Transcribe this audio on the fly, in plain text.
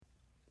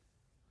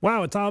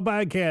Wow, it's all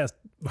podcast.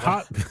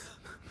 Hot.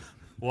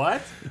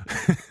 What?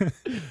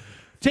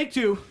 Take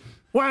two.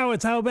 Wow,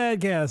 it's how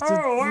badcast.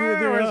 Oh,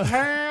 wow, it's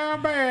how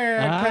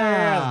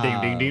bad.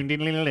 Ding, ding, ding, ding,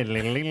 ding, ding,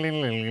 ding, ding, ding,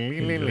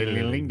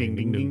 ding,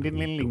 ding, ding,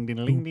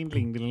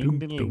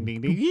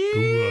 ding, ding.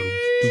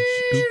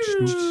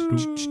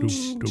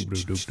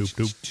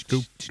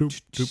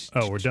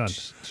 Oh, we're done.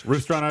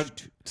 Rooster on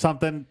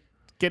something.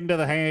 Get into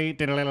the hay.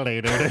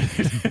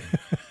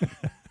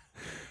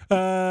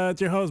 It's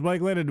your host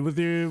Mike Linden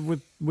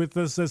with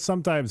us as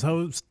sometimes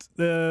host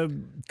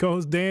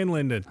co-host Dan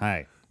Linden,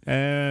 Hi.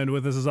 and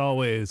with us as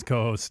always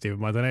co-host Steve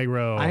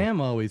Montenegro. I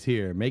am always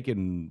here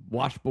making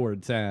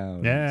washboard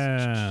sounds.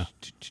 Yeah,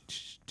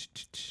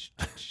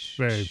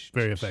 very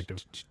very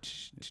effective.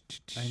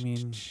 I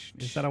mean,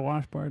 is that a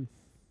washboard?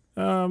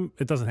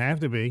 It doesn't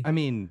have to be. I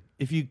mean,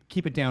 if you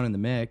keep it down in the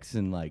mix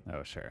and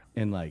Oh, sure.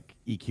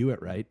 EQ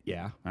it right,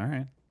 yeah. All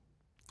right.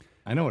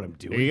 I know what I'm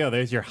There doing. you go.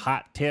 There's your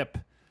hot tip,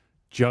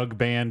 jug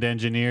band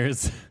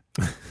engineers.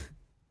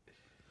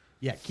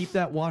 Yeah, keep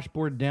that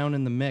washboard down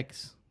in the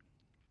mix.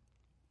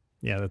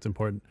 Yeah, that's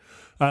important.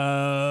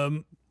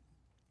 Our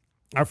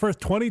first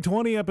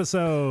 2020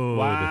 episode.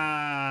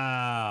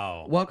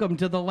 Wow. Welcome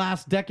to the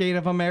last decade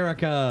of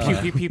America. Pew,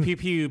 pew, pew,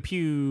 pew, pew,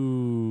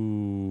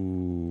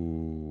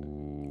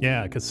 pew.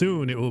 Yeah, because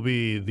soon it will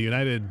be the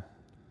United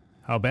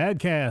How Bad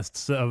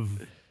casts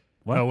of.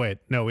 What? Oh wait,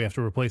 no, we have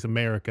to replace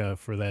America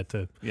for that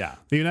to. Yeah.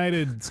 The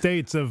United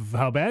States of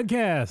How Bad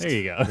cast. There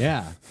you go.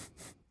 Yeah.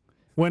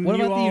 When What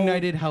you about the all-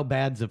 United How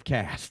Bads of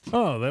Cast?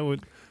 Oh, that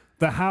would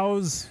the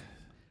How's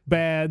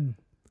Bad,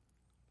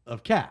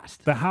 Of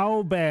Cast. the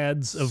How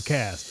Bads of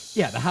cast.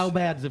 Yeah, the How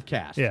Bads of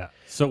Cast. Yeah,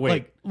 So wait,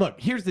 Like, look,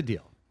 here's the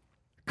deal.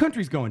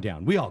 Country's going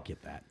down. We all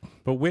get that.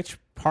 but which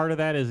part of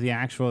that is the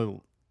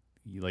actual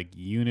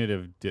unit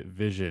of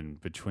division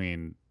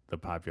between the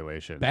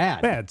population?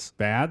 Bad. bads.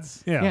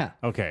 Bads? Yeah, Yeah.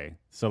 Okay.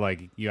 So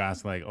you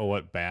ask oh,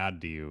 what bad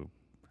do you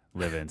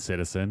live in,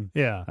 citizen?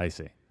 yeah. I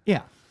see.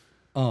 Yeah.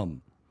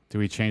 Do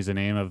we change the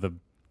name of the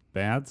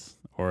bads,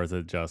 or is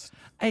it just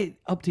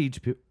Up to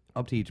each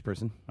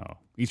person.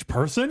 each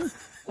person?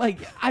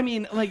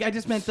 I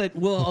just meant that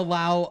we'll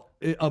allow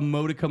a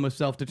modicum of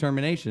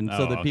self-determination so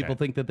Oh, that okay. people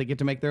think that they get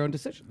to make their own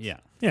decisions. Yeah.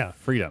 Yeah.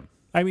 Freedom.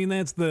 I mean,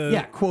 that's the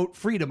Yeah, quote,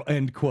 freedom,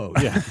 end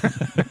quote. Yeah.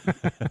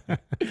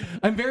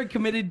 I'm very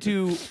committed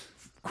to,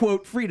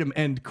 quote, freedom,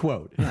 end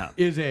quote,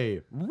 is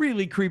a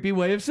really creepy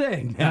way of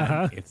saying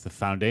that. It's the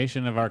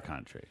foundation of our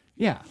country.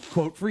 Yeah,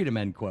 quote, freedom,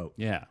 end quote.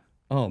 Yeah.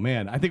 Oh,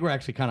 man, I think we're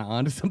actually kind of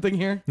onto something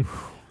here.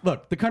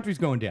 Look, the country's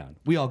going down.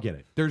 We all get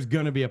it. There's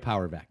going to be a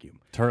power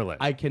vacuum. Turlet.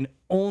 I can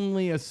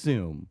only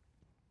assume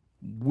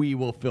we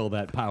will fill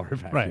that power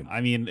vacuum. Right. I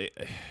mean,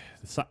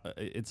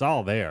 it's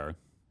all there.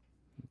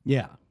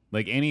 Yeah.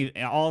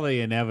 All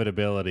the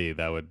inevitability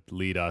that would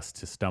lead us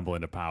to stumble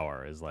into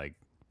power is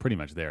pretty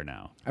much there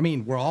now. I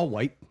mean, we're all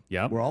white.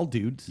 Yep. We're all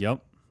dudes.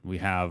 Yep. We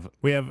have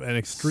an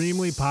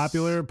extremely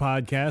popular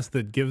podcast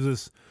that gives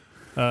us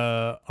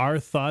our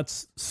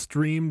thoughts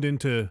streamed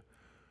into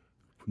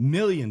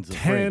Millions of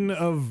 10 brains.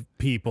 of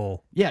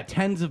people. Yeah,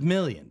 tens of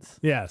millions.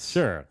 Yes,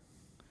 sure.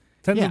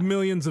 tens Yeah. of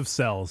millions of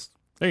cells.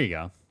 There you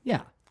go.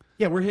 Yeah.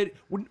 Yeah,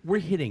 we're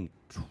hitting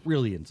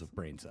trillions of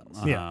brain cells.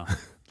 Yeah.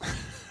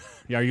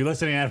 Yeah, are you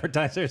listening,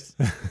 advertisers?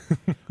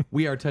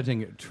 We are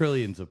touching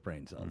trillions of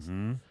brain cells.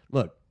 Mm-hmm.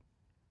 Look,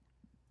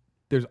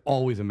 there's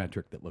always a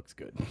metric that looks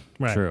good.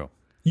 Right. True.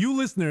 You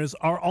listeners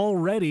are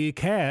already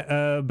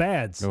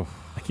bads.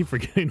 I keep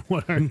forgetting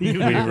what our We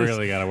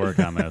really got to work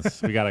on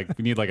this.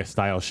 We need a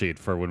style sheet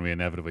for when we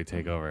inevitably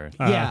take over.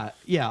 Yeah,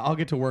 I'll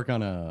get to work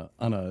on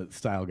a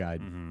style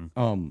guide.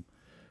 Mm-hmm.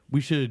 We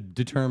should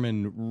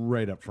determine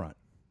right up front.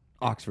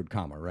 Oxford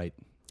comma, right?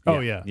 Oh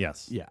yeah.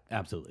 Yes. Yeah,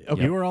 absolutely.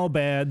 Okay. You are all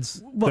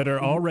bads that are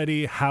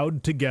already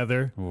howled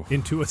together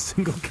into a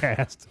single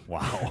cast.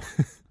 Wow.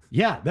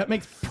 Yeah, that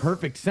makes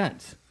perfect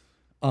sense.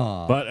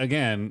 But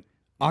again,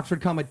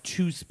 Oxford comma,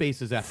 2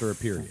 spaces after a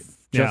period.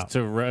 just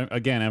to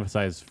again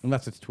emphasize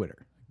Unless it's Twitter.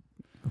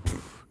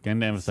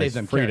 emphasize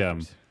them freedom,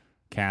 characters.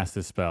 cast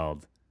is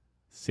spelled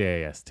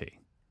CAST.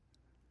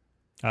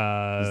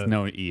 Uh, There's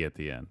no E at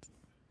the end.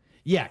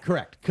 Yeah,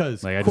 correct.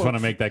 Because I just want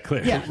to make that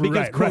clear. Yeah,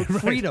 because quote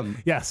right. freedom,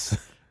 Yes.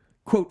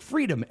 quote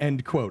freedom,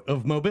 end quote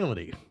of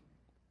mobility.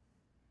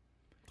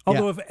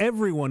 Although if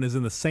everyone is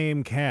in the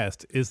same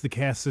cast, is the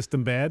cast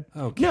system bad?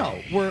 Okay.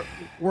 No,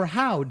 we're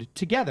howled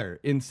together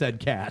in said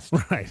cast.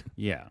 Right.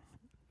 Yeah.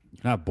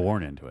 You're not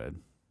born into it.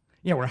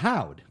 Yeah, we're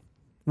howled,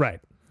 Right.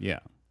 Yeah.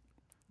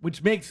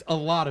 which makes a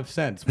lot of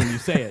sense when you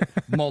say it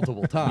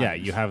multiple times. Yeah.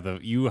 You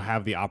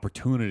have the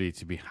opportunity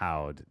to be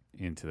howled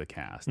into the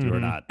cast. You are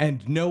not.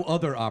 And no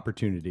other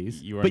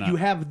opportunities. You are but not- you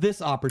have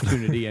this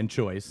opportunity and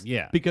choice.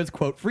 Yeah. Because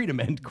quote freedom,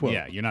 end quote.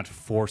 Yeah. You're not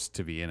forced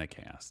to be in a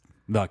cast.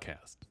 The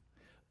cast.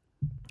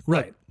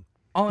 Right.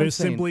 All I'm There's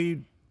saying-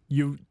 simply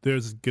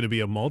there's going to be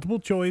a multiple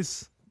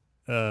choice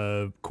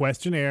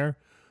questionnaire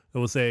that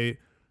will say,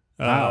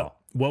 How?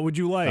 what would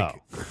you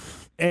like?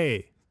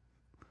 A,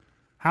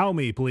 how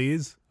me,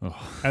 please. And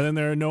then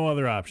there are no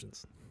other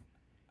options.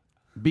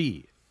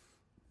 B,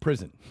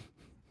 prison.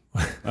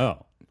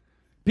 Oh.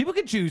 People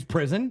can choose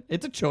prison.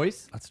 It's a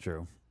choice. That's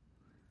true.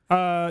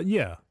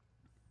 Yeah.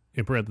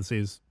 In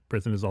parentheses,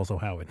 prison is also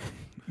Howard.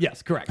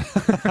 Yes, correct.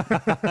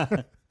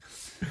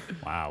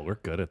 Wow, we're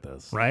good at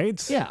this.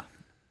 Right? Yeah.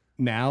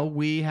 Now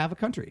we have a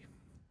country,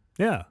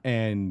 Yeah.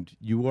 and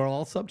you are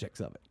all subjects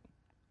of it.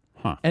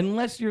 Huh.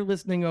 Unless you're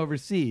listening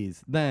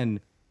overseas,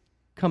 then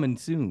coming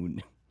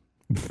soon.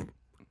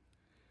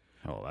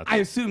 Oh, that's I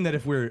assume that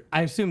if we're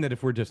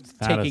just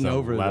that taking is a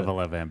over level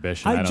of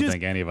ambition I I don't just-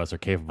 think any of us are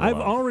capable I've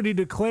of. already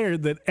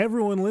declared that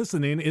everyone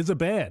listening is a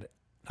bad.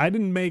 I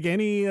didn't make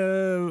any,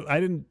 I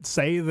didn't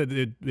say that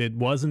it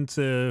wasn't,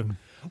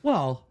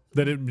 well,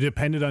 that it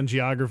depended on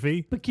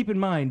geography. but keep in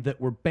mind that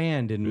we're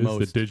banned in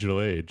most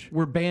digital age.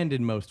 we're banned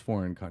in most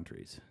foreign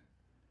countries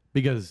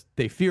because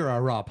they fear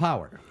our raw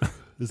power.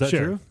 Is that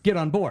Sure. true? Get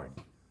on board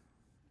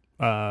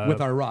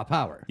with our raw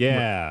power,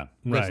 Yeah.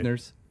 Right.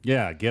 listeners.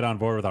 Yeah, get on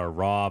board with our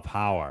raw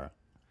power.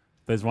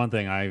 There's one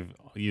thing I've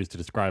used to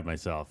describe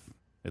myself.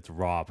 It's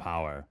raw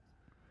power.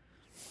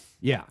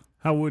 Yeah.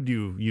 How would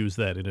you use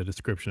that in a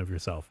description of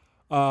yourself?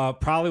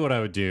 Probably what I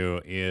would do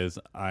is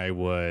I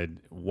would,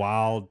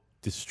 while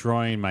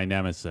destroying my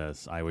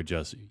nemesis, I would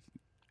just,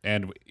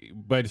 and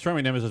by destroying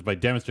my nemesis, by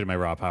demonstrating my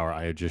raw power,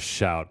 I would just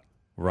shout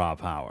raw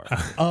power.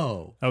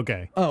 Oh.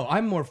 Okay. Oh,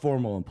 I'm more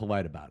formal and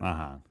polite about it.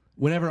 Uh-huh.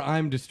 Whenever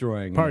I'm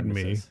destroying a Pardon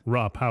me. nemesis,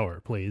 Raw power,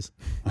 please.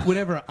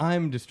 whenever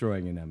I'm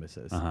destroying a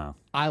nemesis, Uh-huh.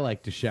 I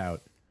like to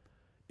shout,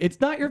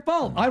 "It's not your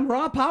fault. I'm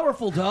raw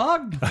powerful,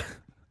 dog."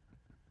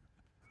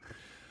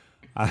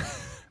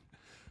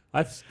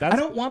 That's I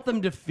don't want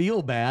them to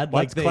feel bad.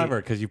 Well, like that's clever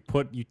because you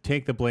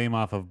take the blame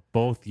off of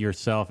both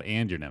yourself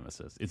and your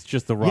nemesis. It's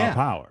just the raw Yeah.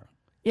 power.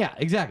 Yeah,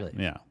 exactly.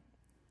 Yeah.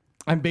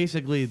 I'm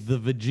basically the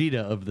Vegeta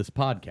of this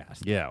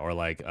podcast. Yeah, or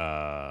like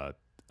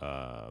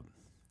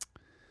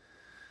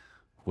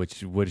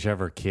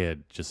whichever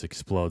kid just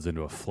explodes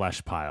into a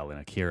flesh pile in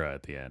Akira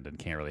at the end and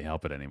can't really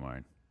help it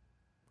anymore.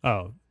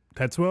 Oh,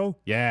 Tetsuo?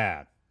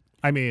 Yeah.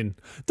 I mean,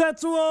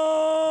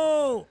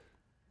 Tetsuo!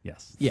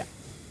 Yes. Yeah.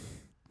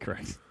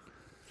 Correct.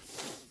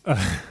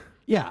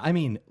 Yeah, I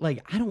mean,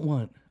 like I don't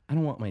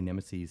want my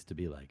nemesis to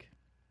be like,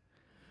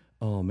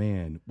 "Oh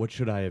man, what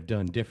should I have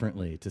done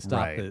differently to stop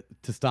Right.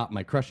 to stop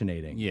my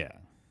crushinating?" Yeah.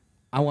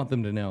 I want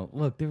them to know,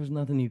 "Look, there was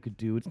nothing you could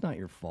do. It's not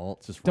your fault.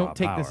 It's just don't raw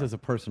take this power." as a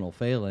personal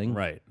failing."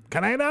 Right.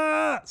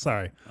 Kaneda!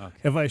 Sorry.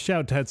 If I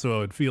shout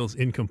Tetsuo, it feels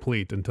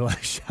incomplete until I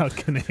shout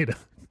Kaneda.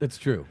 That's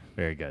true.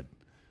 Very good.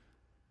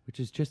 Which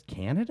is just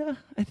Canada,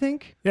 I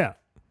think. Yeah.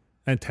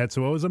 And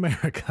Tetsuo is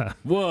America.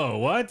 Whoa,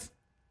 what?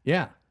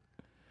 Yeah.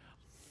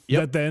 Yep.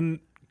 That then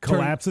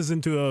collapses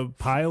into a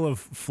pile of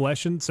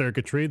flesh and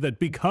circuitry that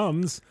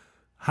becomes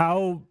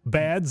how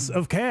bads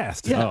of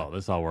cast. Yeah. Oh,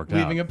 this all worked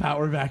Leaving out. a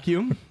power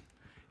vacuum.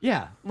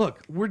 Yeah.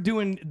 Look, we're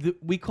doing.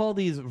 We call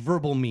these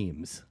verbal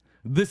memes.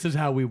 This is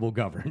how we will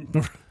govern.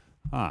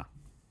 Huh.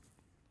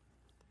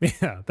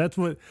 Yeah, that's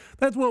what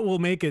will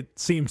make it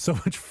seem so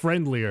much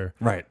friendlier.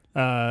 Right.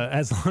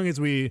 As long as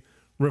we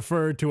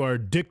refer to our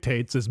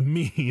dictates as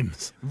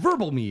memes.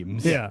 Verbal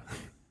memes. Yeah.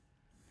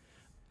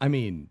 I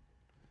mean,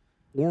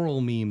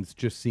 oral memes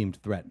just seemed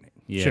threatening.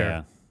 Yeah.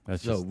 Sure.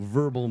 That's So just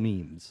verbal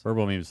memes.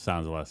 verbal memes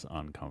sounds less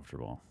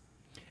uncomfortable.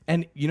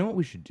 And you know what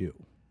we should do?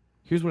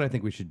 Here's what I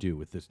think we should do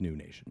with this new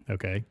nation.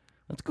 Okay.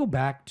 Let's go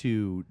back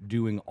to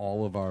doing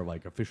all of our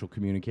like official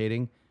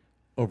communicating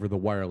over the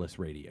wireless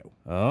radio.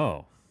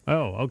 Oh.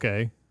 Oh,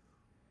 okay.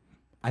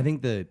 I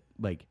think that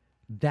like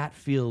that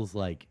feels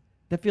like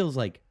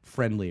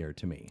friendlier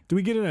to me. Do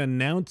we get an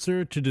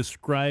announcer to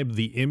describe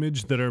the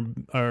image that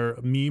our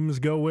memes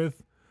go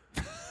with?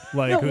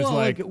 Like No, who's well,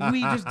 like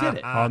we just did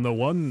it. on the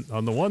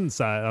one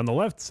side, on the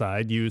left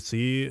side, you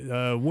see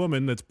a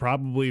woman that's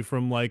probably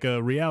from like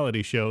a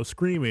reality show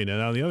screaming, and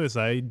on the other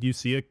side, you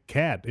see a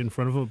cat in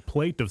front of a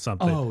plate of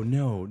something. Oh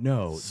no.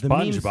 The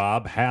memes-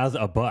 SpongeBob has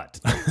a butt.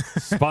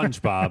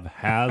 SpongeBob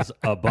has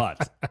a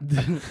butt.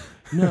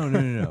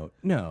 No.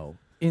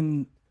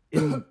 In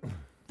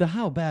the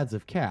how bads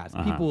of cats,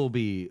 people will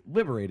be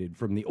liberated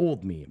from the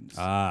old memes.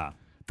 Ah.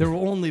 There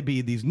will only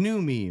be these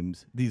new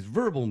memes, these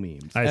verbal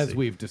memes, I as see.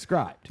 we've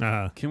described.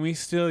 Can we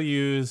still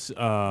use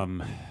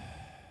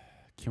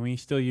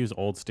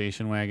old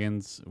station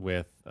wagons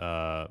with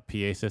PA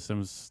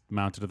systems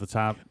mounted at the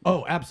top?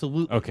 Oh,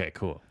 absolutely. Okay,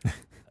 cool.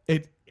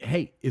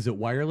 Hey, is it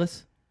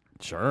wireless?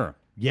 Sure.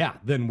 Yeah,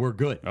 then we're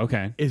good.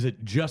 Okay. Is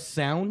it just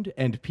sound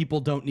and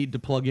people don't need to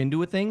plug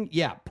into a thing?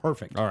 Yeah,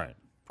 perfect. All right.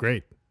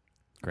 Great.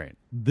 Great.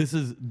 This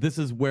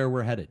is where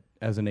we're headed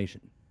as a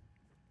nation.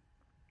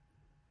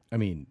 I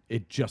mean,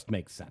 it just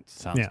makes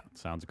sense.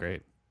 Sounds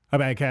great. A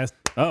bad cast.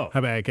 Oh.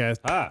 A bad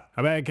cast. Ah.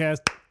 A bad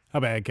cast. A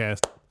bad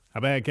cast.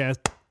 A bad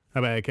cast.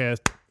 A bad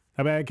cast.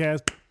 A bad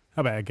cast.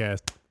 A bad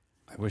cast.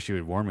 I wish you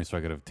had warned me so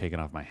I could have taken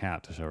off my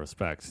hat to show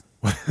respect.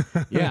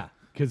 Yeah,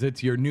 because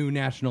it's your new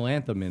national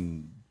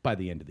anthem by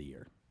the end of the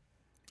year.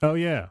 Oh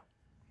yeah.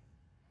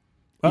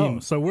 Oh,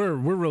 so we're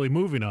really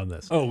moving on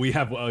this. Oh, we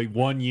have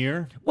 1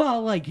 year?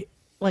 Well, like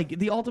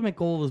the ultimate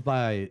goal is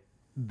by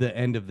the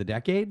end of the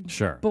decade.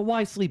 Sure. But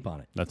why sleep on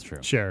it? That's true.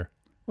 Sure.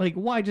 Like,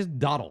 why just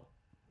dawdle?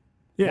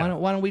 Yeah.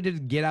 Why don't we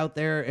just get out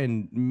there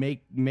and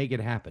make it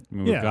happen? I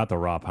mean, Yeah. we've got the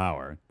raw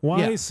power.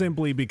 Why? Yeah.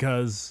 Simply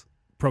because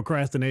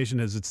procrastination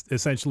has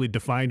essentially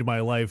defined my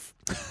life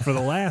for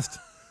the last.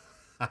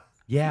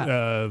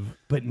 Yeah.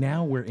 But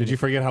now we're in Did you it,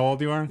 forget how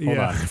old you are? Hold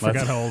yeah, on. I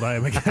forgot how old I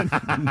am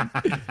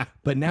again.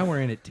 but now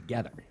we're in it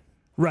together.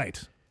 Right.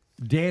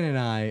 Dan and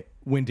I,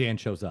 when Dan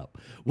shows up,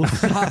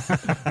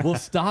 we'll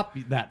stop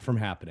that from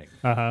happening.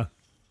 Yeah.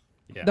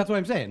 That's what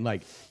I'm saying.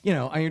 Like, you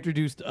know, I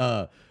introduced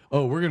we're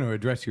going to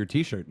address your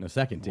t-shirt in a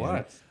second, Dan.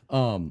 What?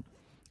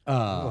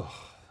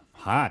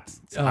 Hot.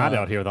 It's hot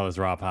out here with all this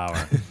raw power.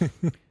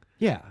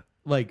 Yeah.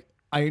 Like,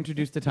 I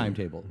introduced a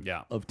timetable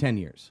Yeah. of 10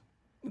 years.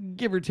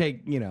 Give or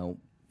take,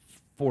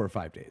 4 or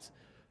 5 days.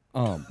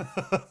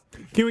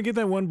 Can we get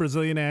that one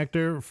Brazilian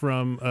actor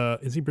from?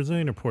 Is he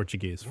Brazilian or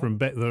Portuguese? From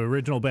the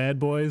original Bad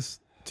Boys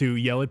to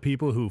yell at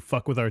people who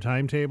fuck with our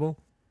timetable.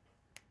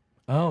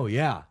 Oh,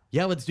 yeah.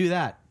 Yeah, let's do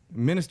that.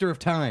 Minister of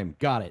Time.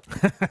 Got it.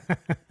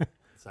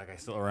 Is that guy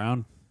still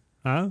around?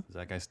 Huh? Is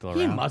that guy still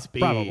He around? must be.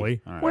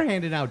 Probably. All right. We're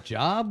handing out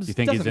jobs. Do you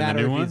think he's Doesn't in the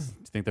matter new if one? he's- Do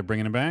you think they're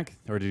bringing him back?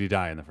 Or did he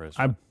die in the first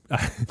one?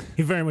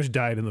 He very much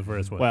died in the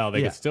first one. Well, they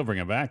Yeah. could still bring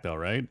him back, though,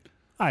 right?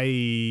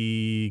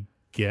 I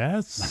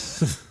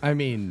guess. I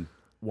mean,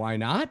 why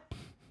not?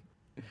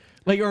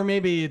 Like, or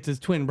maybe it's his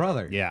twin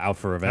brother, Yeah, out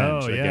for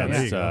revenge Oh, yeah, there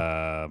against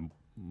you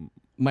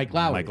Mike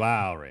Lowry. Mike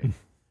Lowry.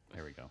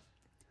 There we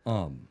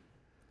go.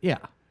 Yeah.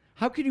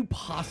 How could you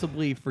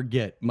possibly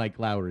forget Mike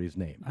Lowry's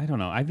name? I don't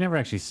know. I've never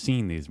actually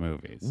seen these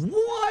movies.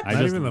 What? I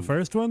Not just- even the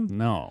first one.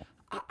 No.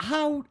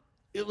 How?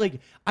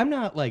 I'm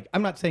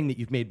not saying that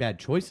you've made bad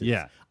choices.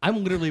 Yeah.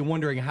 I'm literally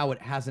wondering how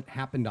it hasn't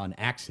happened on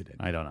accident.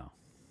 I don't know.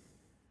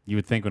 You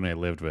would think when I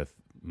lived with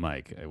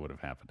Mike, it would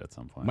have happened at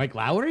some point. Mike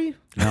Lowry?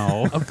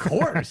 No. Of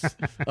course.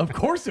 Of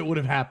course it would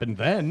have happened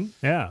then.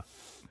 Yeah.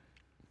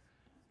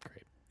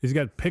 Great. He's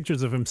got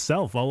pictures of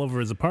himself all over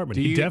his apartment.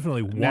 Do He you-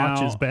 definitely now,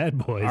 watches Bad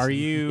Boys. Are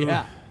you?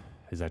 Yeah.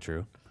 Is that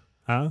true?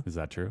 Huh? Is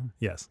that true?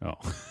 Yes. Oh,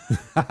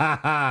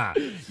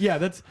 Yeah,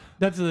 that's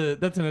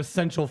an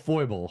essential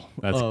foible.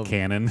 that's of,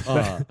 canon.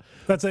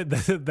 That's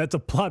a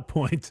plot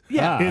point.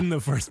 Yeah. In the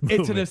first movie.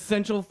 It's an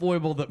essential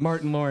foible that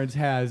Martin Lawrence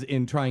has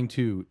in trying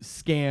to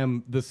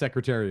scam the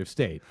Secretary of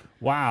State.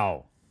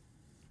 Wow.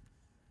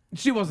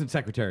 She wasn't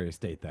Secretary of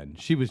State then.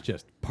 She was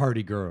just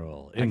party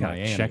girl I in gotta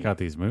Miami. check out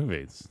these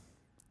movies.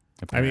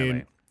 I Apparently.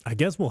 mean, I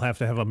guess we'll have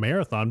to have a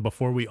marathon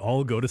before we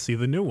all go to see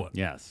the new one.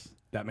 Yes.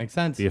 That makes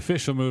sense. The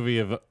official movie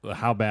of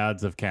How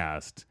Bad's of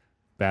Cast,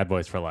 Bad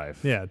Boys for Life.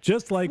 Yeah,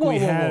 just like Whoa, we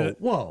whoa, had,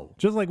 whoa.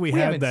 just like we We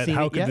had haven't that. seen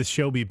How it could yet. this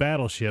show be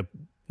Battleship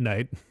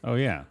night, Oh,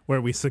 yeah.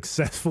 where we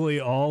successfully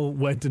all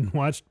went and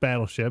watched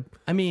Battleship.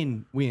 I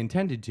mean, we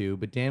intended to,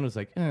 but Dan was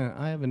like,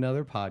 I have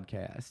another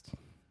podcast.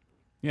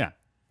 Yeah.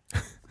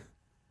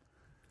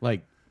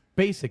 Like,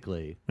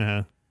 basically,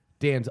 Uh-huh.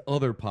 Dan's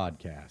other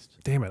podcast.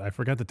 Damn it! I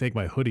forgot to take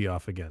my hoodie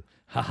off again.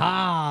 Ha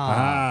ha!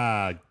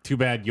 Ah, too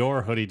bad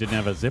your hoodie didn't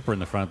have a zipper in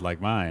the front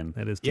like mine.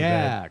 That is too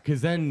Yeah, bad.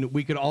 because then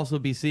we could also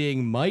be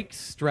seeing Mike's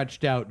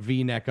stretched out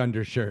V-neck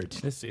undershirt.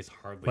 This is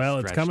hardly Well,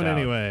 it's stretched coming out.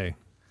 anyway.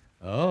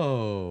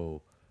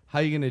 Oh, how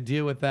you gonna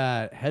deal with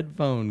that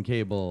headphone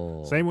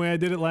cable? Same way I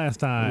did it last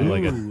time.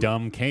 Like a Ooh.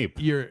 dumb cape.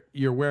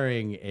 You're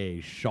wearing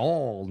a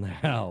shawl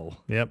now.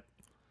 Yep.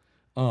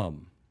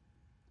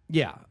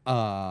 Yeah.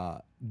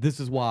 This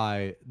is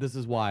why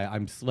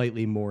I'm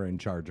slightly more in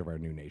charge of our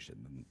new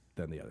nation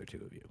than the other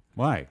two of you.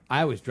 Why?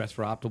 I always dress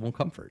for optimal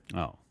comfort,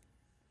 Oh.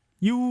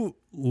 You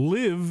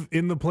live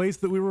in the place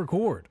that we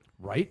record.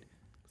 right?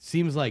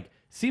 Seems like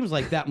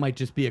that might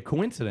just be a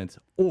coincidence,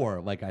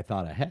 or like I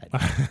thought ahead.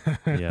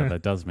 Yeah,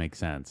 that does make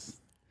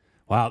sense.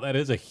 Wow, that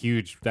is a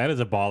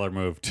baller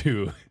move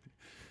to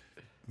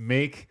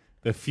make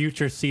the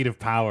future seat of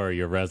power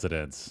your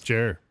residence.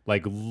 Sure.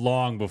 Like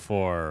long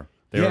before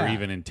there were Yeah.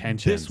 even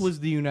intentions. This was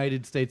the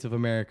United States of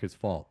America's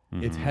fault.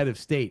 Its head of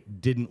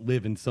state didn't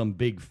live in some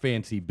big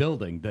fancy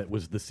building that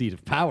was the seat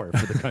of power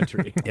for the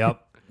country.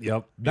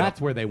 Yep.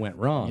 That's where they went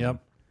wrong.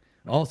 Yep.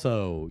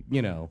 Also,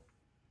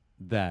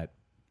 that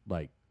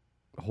like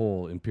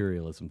whole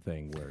imperialism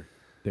thing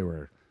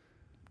where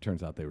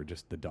turns out they were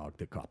just the dog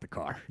that caught the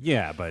car.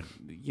 Yeah, but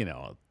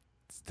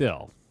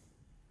still.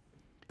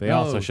 They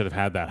also No. should have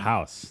had that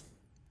house.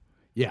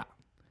 Yeah.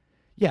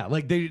 Yeah,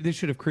 like they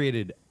should have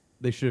created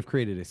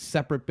a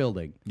separate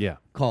building Yeah.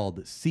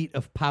 called Seat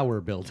of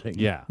Power building.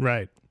 Yeah.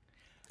 Right.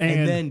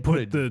 And, then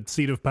put put a- the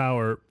seat of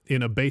power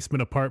in a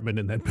basement apartment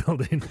in that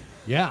building.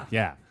 Yeah.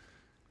 Yeah.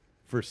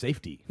 For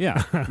safety.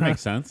 Yeah.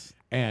 Makes sense.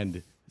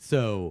 And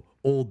so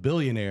old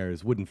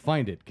billionaires wouldn't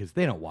find it because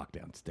they don't walk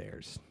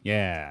downstairs.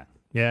 Yeah.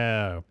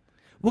 Yeah.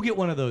 We'll get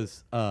one of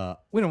those.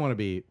 We don't want to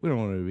be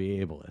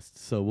ableist,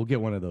 so we'll get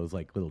one of those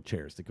like little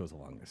chairs that goes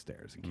along the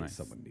stairs in case Nice.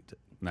 someone needs it.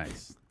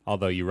 Nice.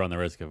 Although you run the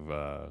risk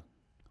of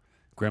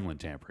gremlin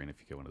tampering if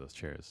you get one of those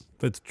chairs.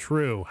 That's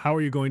true. How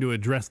are you going to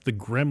address the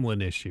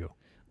gremlin issue?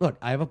 Look,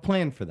 I have a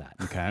plan for that.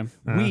 Okay.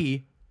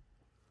 We,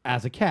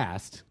 as a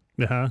cast,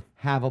 Uh-huh.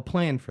 have a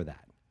plan for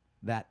that.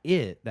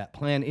 That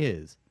plan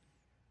is,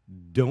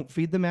 don't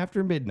feed them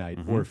after midnight,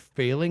 or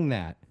failing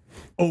that,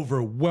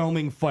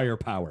 overwhelming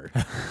firepower.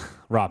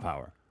 Raw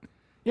power.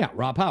 Yeah,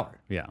 raw power.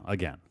 Yeah,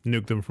 again.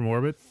 Nuke them from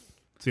orbit.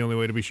 It's the only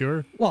way to be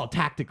sure. Well,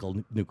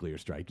 tactical nuclear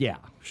strike. Yeah.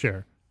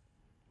 Sure.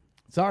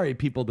 Sorry,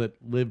 people that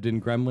lived in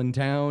Gremlin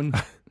Town,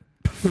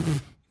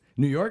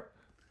 New York,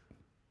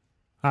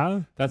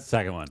 Huh? That's the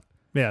second one.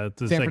 Yeah, that's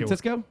the San second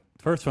Francisco.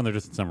 First one, they're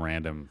just in some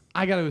random.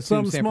 I got to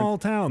assume Some small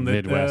town that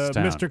Midwest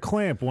town. Mr.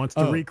 Clamp wants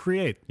to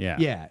recreate. Yeah.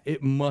 Yeah,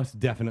 it must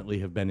definitely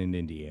have been in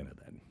Indiana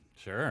then.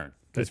 Sure.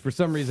 Because for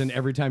some reason,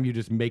 every time you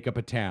just make up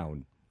a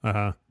town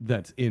Uh-huh.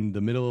 that's in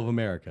the middle of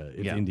America,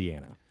 it's Yeah.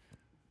 Indiana.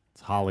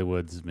 It's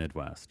Hollywood's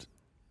Midwest.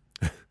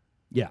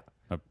 Yeah.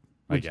 I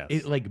Which guess.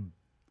 It, like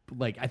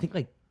I think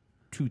like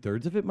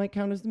 2/3 of it might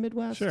count as the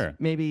Midwest. Sure.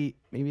 Maybe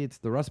it's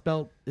the Rust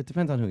Belt. It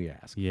depends on who you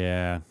ask.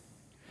 Yeah.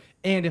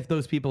 And if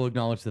those people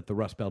acknowledge that the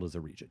Rust Belt is a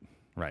region.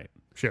 Right.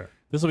 Sure.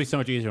 This will be so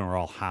much easier when we're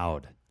all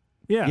howed.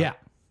 Yeah. Yeah.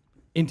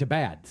 Into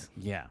bads.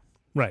 Yeah.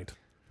 Right.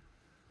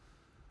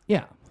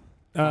 Yeah.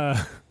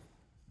 Uh,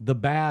 The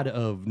bad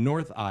of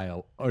North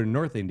Iowa or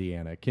North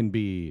Indiana can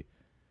be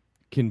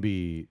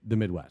the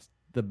Midwest.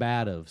 The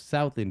bad of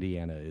South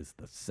Indiana is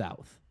the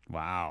South.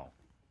 Wow.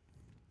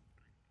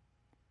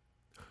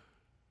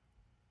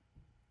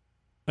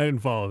 I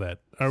didn't follow that.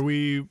 Are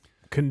we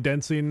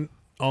condensing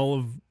all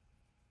of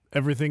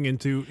everything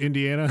into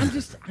Indiana? I'm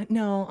just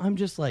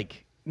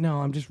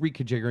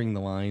reconfiguring the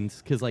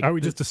lines because like Are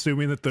we just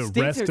assuming that the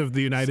states rest are- of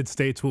the United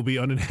States will be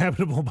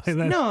uninhabitable by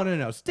then?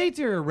 no. States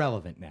are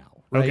irrelevant now.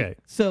 Right? Okay.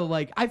 So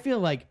like I feel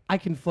like I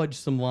can fudge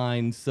some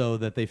lines so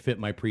that they fit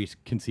my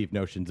preconceived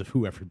notions of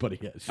who everybody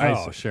is.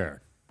 Oh,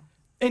 sure.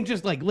 And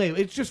just like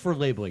it's just for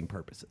labeling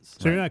purposes.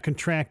 So you're not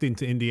contracting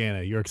to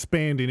Indiana. You're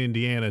expanding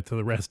Indiana to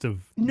the rest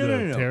of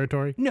the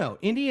territory? No,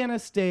 Indiana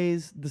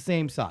stays the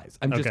same size.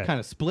 I'm just Okay. kind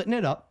of splitting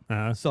it up.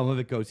 Uh-huh. Some of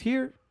it goes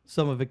here,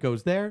 some of it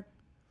goes there.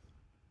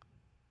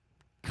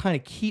 Kind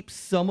of keeps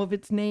some of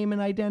its name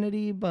and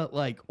identity, but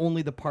like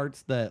only the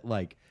parts that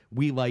like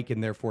we like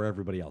and therefore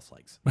everybody else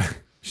likes.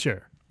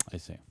 Sure. I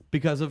see.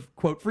 Because of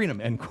quote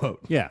freedom, end quote.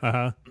 Yeah.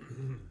 Uh-huh.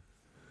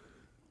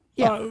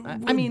 Yeah.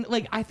 I mean,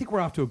 like I think we're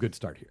off to a good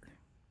start here.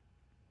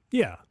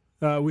 Yeah.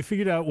 We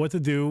figured out what to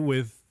do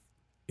with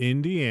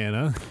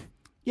Indiana.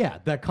 Yeah,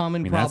 that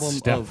common I mean, problem that's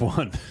step of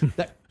one.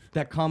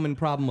 that common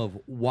problem of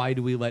why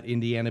do we let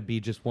Indiana be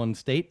just one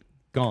state?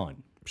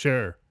 Gone.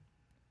 Sure.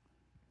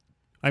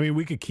 I mean,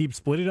 we could keep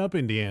splitting up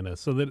Indiana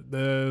so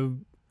that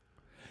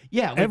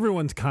Yeah. Like,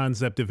 everyone's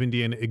concept of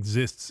Indiana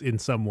exists in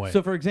some way.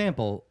 so, for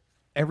example,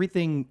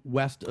 everything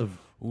west of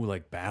Ooh,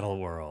 like Battle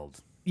World.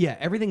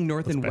 everything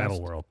north and Battle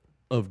west World.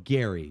 of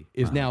Gary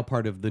is now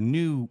part of the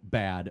new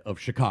bad of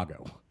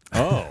Chicago,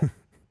 Oh.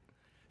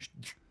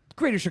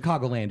 Greater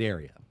Chicagoland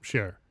area.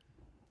 Sure.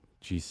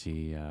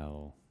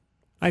 GCL.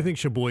 I think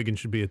Sheboygan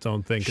should be its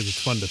own thing because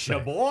it's fun to say.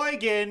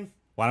 Sheboygan.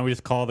 Why don't we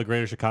just call the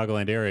greater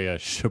Chicagoland area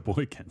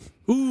Sheboygan?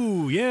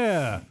 Ooh,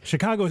 yeah.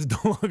 Chicago is no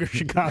longer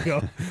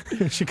Chicago.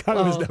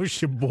 Chicago is now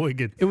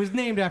Sheboygan. It was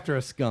named after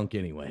a skunk,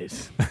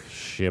 anyways.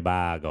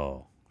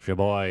 Shibago.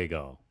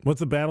 Sheboygan. What's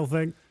the battle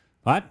thing?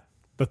 What?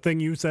 The thing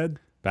you said?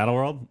 Battle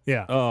World?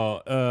 Yeah.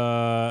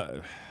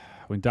 Oh,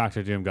 when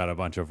Dr. Doom got a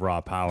bunch of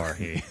raw power,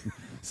 he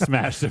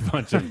smashed a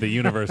bunch of the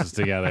universes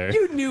together.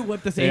 You knew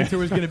what this answer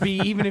was going to be,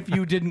 even if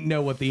you didn't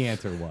know what the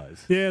answer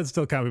was. Yeah, it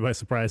still caught me by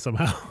surprise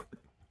somehow.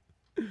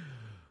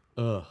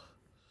 Ugh.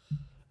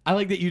 I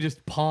like that you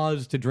just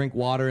paused to drink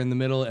water in the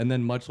middle, and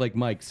then, much like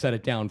Mike, set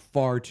it down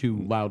far too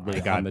loudly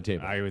on the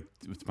table.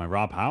 It's my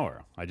raw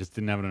power. I just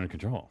didn't have it under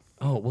control.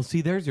 Oh, well,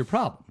 see, there's your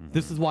problem.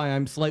 This is why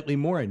I'm slightly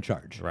more in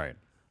charge. Right.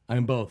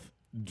 I'm both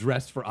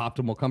dressed for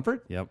optimal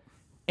comfort Yep.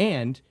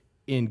 and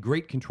in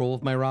great control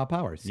of my raw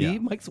power. See, Yeah.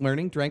 Mike's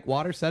learning, drank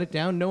water, set it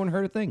down, no one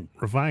heard a thing.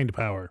 Refined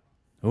power.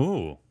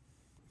 Ooh.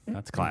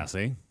 That's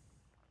classy.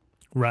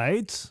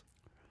 Right?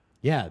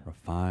 Yeah,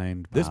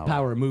 Refined power. this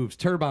power moves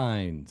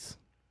turbines,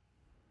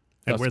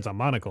 And Thus- wears a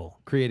monocle.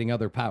 creating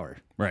other power.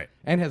 Right.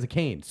 And has a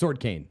cane, sword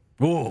cane.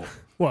 Ooh.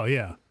 Well,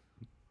 yeah.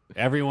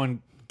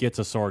 Everyone gets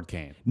a sword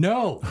cane.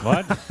 No.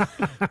 What?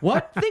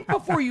 What? Think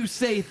before you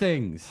say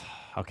things.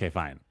 Okay,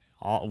 fine.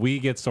 We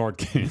get sword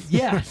canes.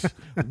 Yes,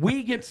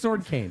 we get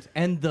sword canes,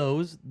 and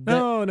those that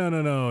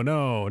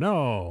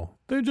No.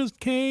 They're just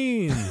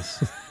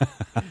canes.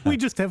 We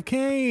just have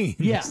canes.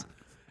 Yeah, correct.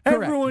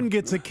 Everyone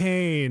gets a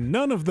cane.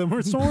 None of them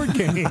are sword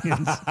canes.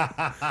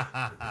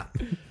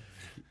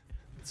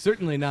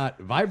 certainly not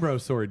vibro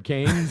sword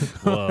canes.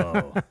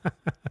 Whoa.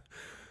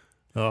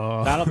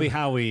 That'll be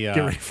how we. Get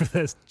ready for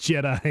this,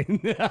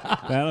 Jedi.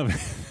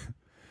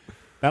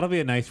 That'll be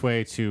a nice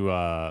way to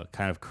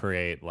kind of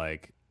create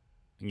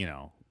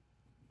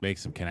make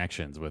some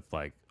connections with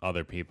like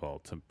other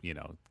people to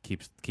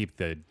keep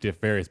the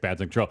various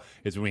bads in control.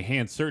 Is when we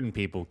hand certain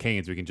people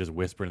canes, we can just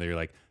whisper and they're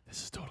like,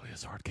 "This is totally a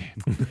sword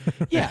cane."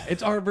 Yeah,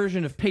 it's our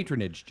version of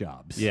patronage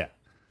jobs. Yeah.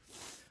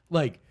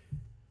 like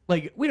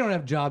we don't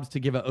have jobs to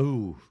give a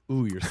ooh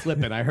you're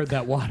slipping. I heard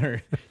that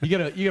water. You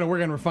gotta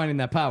work on refining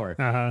that power.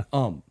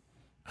 Uh-huh.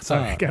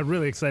 Sorry, I got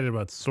really excited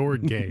about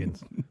sword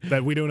canes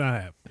that we do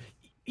not have.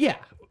 Yeah.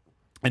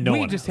 And no we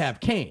one just has. have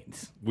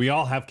canes. We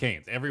all have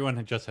canes.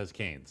 Everyone just has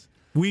canes.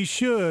 We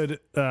should,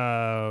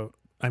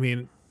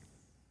 we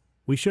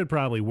should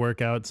probably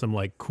work out some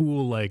like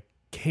cool like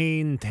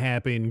cane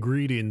tapping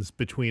greetings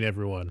between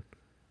everyone.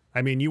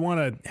 I mean, you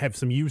want to have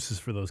some uses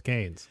for those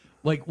canes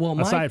Like, well,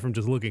 aside from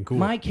just looking cool.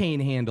 my cane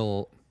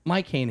handle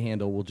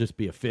will just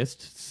be a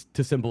fist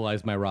to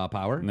symbolize my raw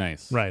power.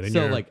 Nice. Right, and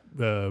So, your like-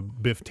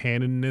 Biff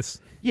Tannen-ness.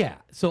 Yeah,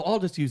 so I'll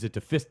just use it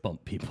to fist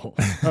bump people.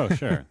 Oh,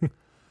 sure.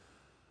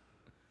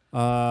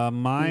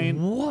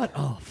 Mine. What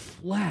a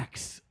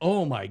flex.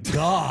 Oh my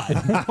God.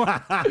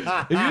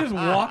 If you just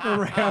walk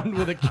around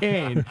with a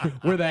cane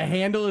where the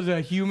handle is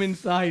a human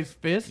sized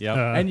fist Yep.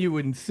 and you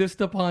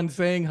insist upon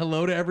saying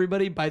hello to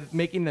everybody by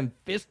making them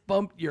fist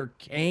bump your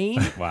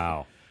cane,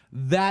 Wow.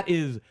 that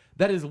is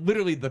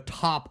literally the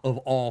top of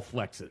all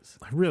flexes.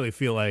 I really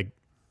feel like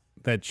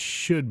that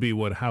should be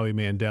what Howie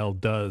Mandel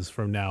does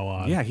from now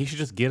on. Yeah, he should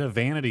just get a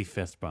vanity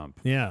fist bump.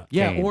 Yeah.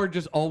 Yeah, Cane. or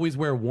just always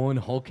wear one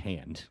Hulk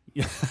hand.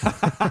 He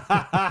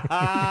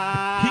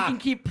can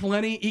keep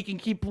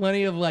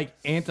plenty of like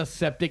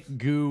antiseptic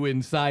goo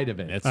inside of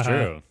it. It's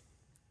true.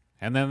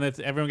 And then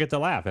everyone gets a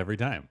laugh every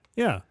time.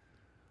 Yeah.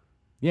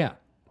 Yeah.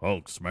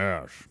 Hulk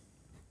smash.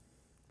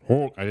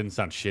 Hulk. I didn't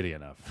sound shitty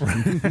enough.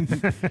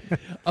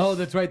 Oh,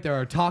 that's right. There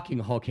are talking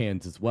Hulk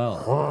hands as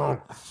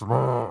well.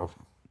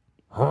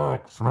 I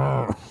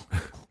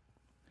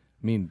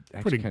mean,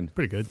 actually,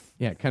 Pretty good.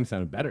 yeah, it kind of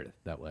sounded better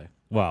that way.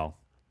 Well,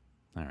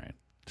 all right.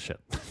 Shit.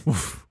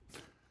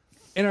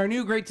 In our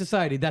new great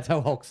society, that's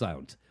how Hulk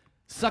sounds.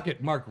 Suck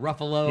it, Mark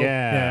Ruffalo.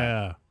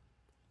 Yeah.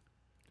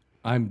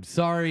 I'm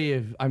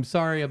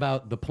sorry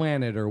about the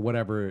planet or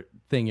whatever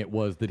thing it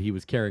was that he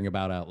was caring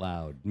about out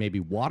loud. Maybe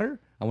water?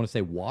 I want to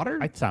say water?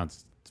 That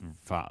sounds.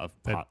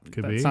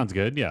 could that be. sounds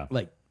good. Yeah.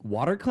 Like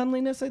water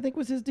cleanliness, I think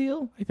was his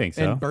deal. I think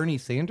so. And Bernie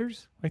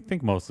Sanders? I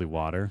think mostly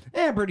water.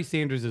 Bernie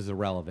Sanders is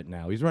irrelevant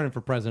now. He's running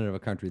for president of a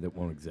country that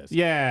won't exist.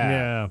 Yeah.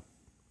 Yeah.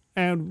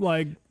 And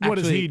like, what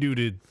does Actually- he do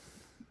to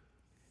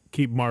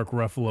keep Mark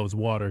Ruffalo's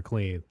water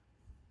clean?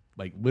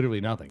 Like literally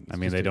nothing. I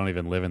mean, they don't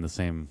even live in the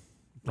same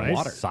Right?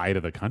 water. side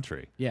of the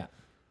country. Yeah.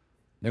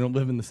 They don't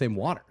live in the same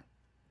water.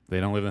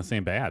 They don't live in the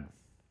same bad.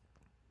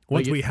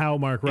 Once Like, we how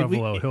Mark if we-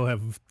 Ruffalo, he'll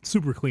have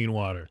super clean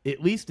water.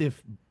 At least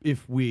if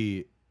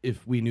we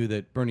knew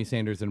that Bernie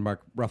Sanders and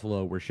Mark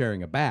Ruffalo were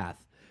sharing a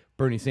bath,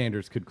 Bernie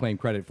Sanders could claim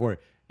credit for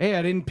it. Hey,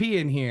 I didn't pee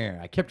in here.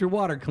 I kept your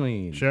water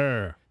clean.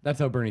 Sure. That's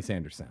how Bernie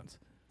Sanders sounds.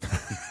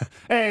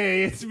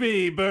 Hey, it's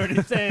me,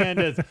 Bernie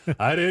Sanders.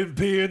 I didn't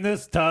pee in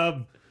this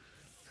tub.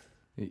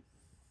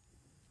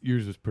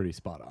 Yours was pretty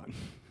spot on.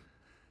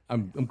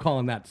 I'm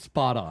calling that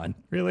spot on.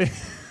 Really?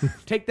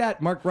 Take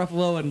that, Mark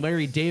Ruffalo and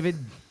Larry David.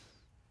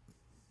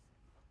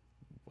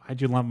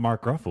 Why'd you lump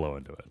Mark Ruffalo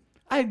into it?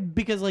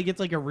 Because like it's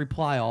like a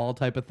reply all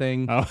type of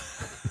thing. Oh,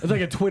 It's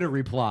like a Twitter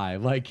reply.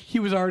 Like he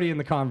was already in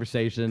the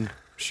conversation.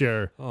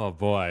 Sure. oh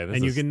boy. This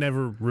And you is- can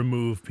never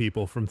remove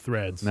people from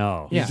threads.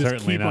 No, Yeah. Just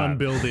certainly keep not. on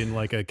building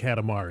like a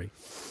Katamari.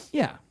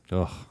 Yeah.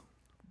 Ugh,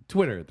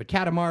 Twitter, the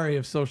Katamari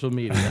of social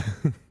media.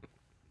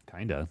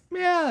 kinda.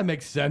 Yeah, that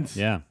makes sense.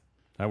 Yeah,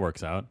 that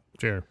works out.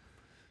 Sure.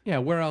 Yeah,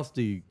 where else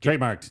do you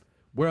Trademarked.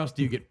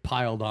 get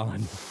piled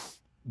on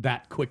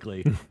that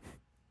quickly?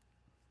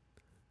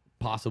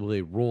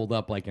 Possibly rolled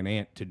up like an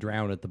ant to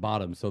drown at the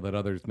bottom so that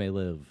others may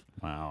live.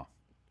 Wow.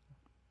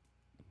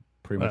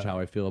 Pretty much how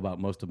I feel about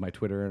most of my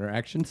Twitter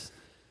interactions.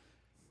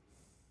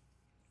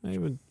 I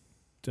haven't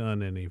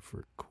done any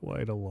for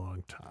quite a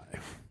long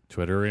time.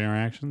 Twitter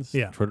interactions.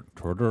 Yeah.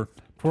 Twitter.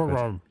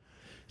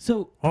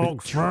 So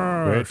Hulk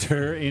smash.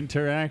 Twitter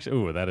interaction.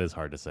 Ooh, that is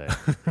hard to say.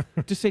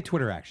 just say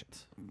Twitter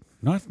actions.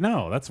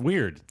 No, that's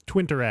weird.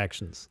 Twinter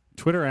actions.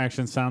 Twitter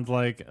action sounds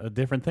like a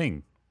different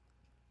thing.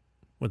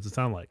 What's it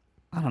sound like?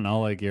 I don't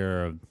know, like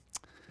you're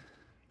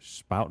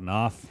spouting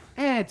off.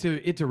 It's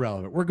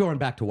irrelevant. We're going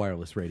back to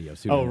wireless radio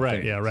soon. Oh,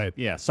 right. Yeah, right.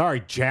 Yeah,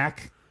 sorry,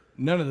 Jack.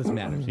 None of this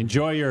matters.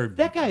 Enjoy your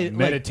That guy, like-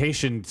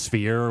 meditation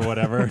sphere or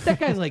whatever. That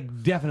guy's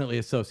like definitely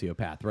a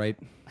sociopath, right?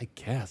 I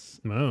guess.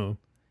 No.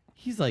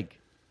 He's like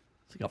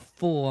a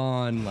full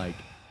on like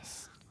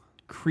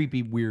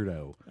creepy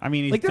weirdo. I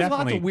mean, he's Like, there's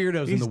lots definitely of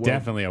weirdos in he's the world.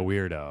 definitely a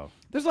weirdo.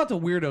 There's lots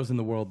of weirdos in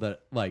the world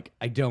that like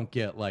I don't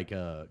get like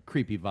a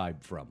creepy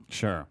vibe from.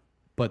 Sure.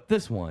 But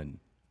this one,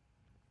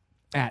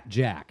 at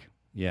Jack,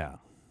 Yeah.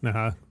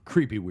 Uh-huh.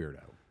 creepy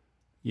weirdo.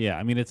 Yeah.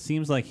 I mean, it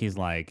seems like he's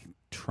like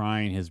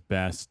trying his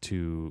best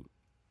to.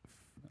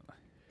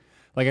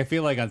 Like, I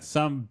feel like on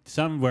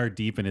somewhere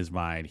deep in his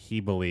mind, he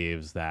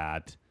believes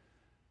that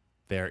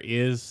there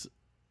is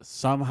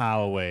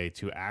somehow a way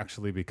to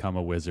actually become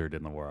a wizard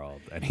in the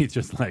world, and he's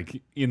just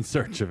like in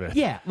search of it.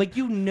 Yeah, like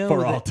you know For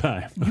that, all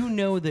time. You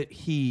know that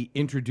he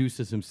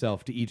introduces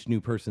himself to each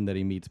new person that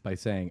he meets by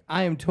saying,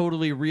 "I am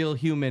totally real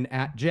human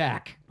at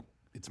Jack."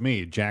 It's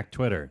me, Jack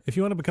Twitter. If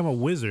you want to become a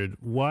wizard,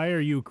 why are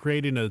you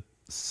creating a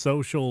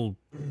social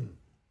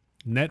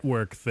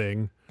network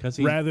thing 'Cause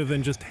he- rather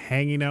than just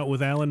hanging out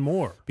with Alan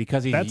Moore?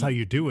 Because That's how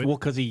you do it. Well,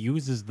 because he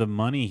uses the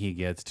money he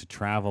gets to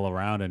travel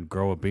around and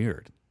grow a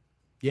beard.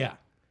 Yeah.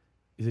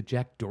 Is it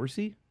Jack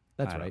Dorsey?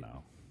 That's I right. don't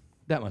know.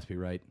 That must be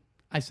right.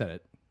 I said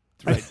it.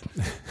 It's right.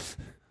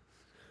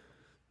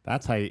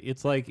 That's how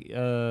it's like. It's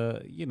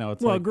Well,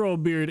 like grow a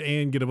beard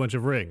and get a bunch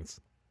of rings.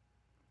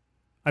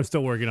 I'm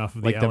still working off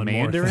of the like the Alan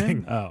Moore Mandarin.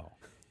 thing. Oh,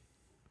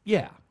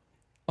 Yeah.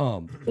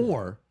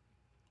 Or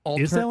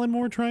Is Alan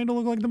Moore trying to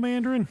look like the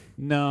Mandarin?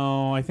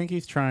 no, I think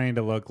he's trying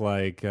to look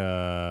like.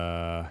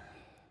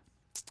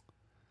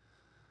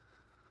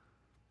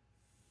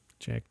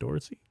 Jack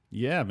Dorsey?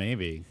 Yeah,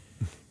 maybe.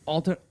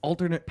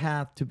 alternate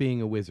path to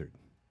being a wizard.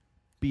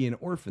 Be an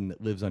orphan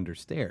that lives under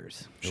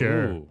stairs.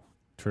 Sure. Ooh,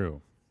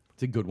 true.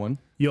 It's a good one.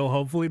 You'll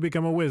hopefully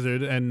become a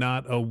wizard and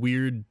not a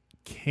weird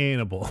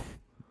cannibal.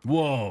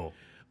 Whoa.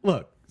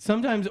 Look,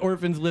 sometimes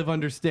orphans live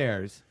under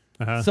stairs.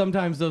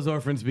 Sometimes those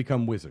orphans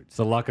become wizards. It's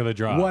the luck of the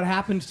draw. What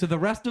happens to the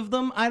rest of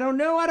them? I don't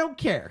know. I don't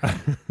care.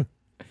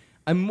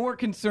 I'm more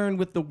concerned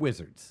with the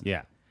wizards.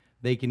 Yeah.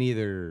 They can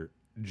either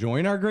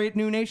join our great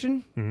new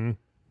nation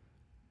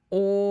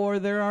or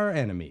they're our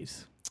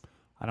enemies.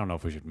 I don't know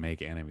if we should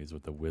make enemies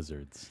with the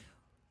wizards.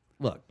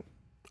 Look,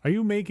 Are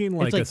you making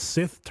like like- a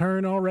Sith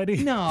turn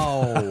already?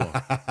 no,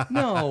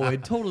 no,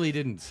 it totally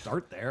didn't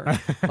start there.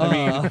 I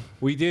mean,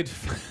 we did.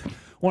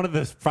 One of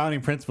the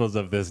founding principles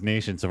of this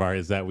nation, Savar,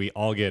 is that we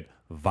all get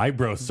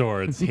vibro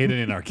swords hidden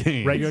in our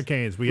canes. Regular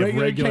canes. We have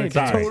regular canes,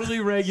 canes. totally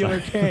regular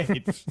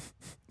canes.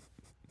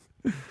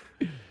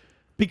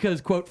 Because,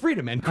 quote,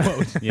 freedom, end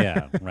quote.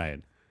 Yeah,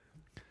 right.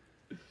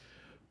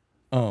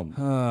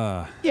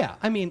 Yeah,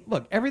 I mean,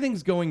 look,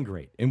 everything's going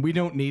great, and we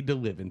don't need to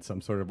live in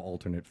some sort of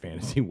alternate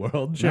fantasy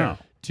world Sure.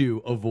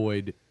 to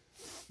avoid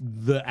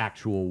the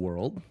actual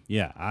world.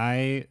 Yeah,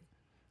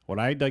 what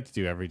I'd like to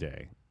do every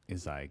day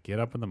is I get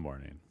up in the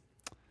morning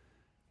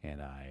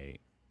and I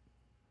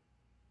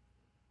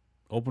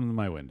open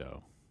my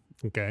window,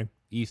 Okay.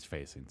 east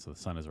facing, so the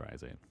sun is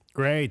rising,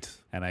 Great.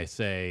 and I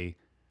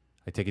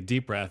take a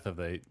deep breath of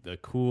the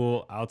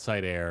cool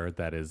outside air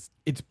that is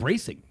It's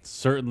bracing.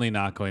 certainly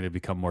not going to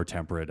become more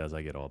temperate as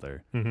I get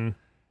older. Mm-hmm.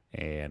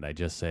 And I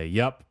just say,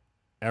 yep,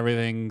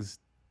 everything's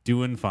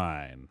doing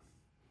fine.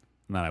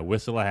 And then I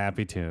whistle a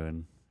happy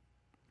tune.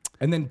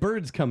 And then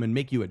birds come and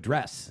make you a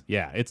dress.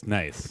 Yeah, it's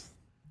nice.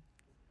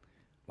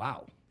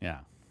 Wow. Yeah.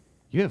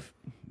 You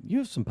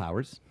have some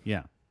powers.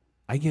 Yeah.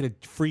 I get a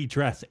free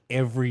dress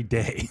every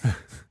day.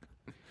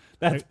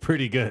 That's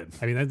pretty good.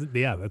 I mean,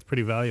 that's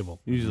pretty valuable.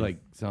 You just like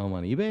sell them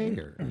on eBay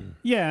or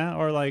Yeah,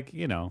 or like,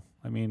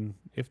 I mean,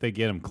 if they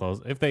get them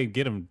close, if they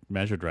get them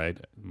measured right,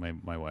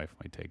 my wife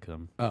might take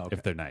them. Oh, okay.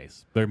 If they're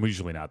nice. They're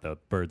usually not, though.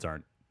 Birds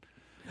aren't.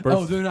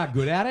 Oh, they're not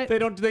good at it? They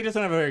just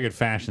don't have a very good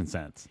fashion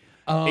sense.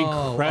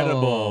 Oh,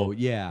 Incredible.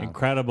 yeah.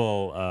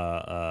 Incredible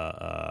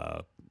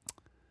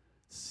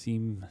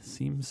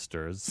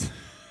seamsters.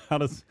 How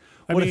does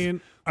I what is-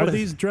 mean, what are is-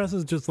 these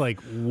dresses just like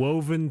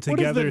woven what is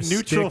together? the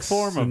neutral sticks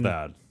form of and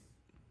that?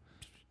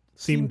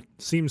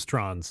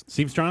 Seamstrons.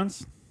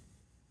 Seamstrons?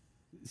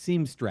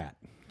 Seamstrat.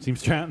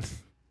 Seamstrans?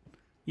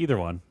 Either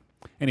one.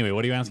 Anyway,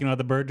 what are you asking about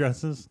the bird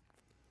dresses?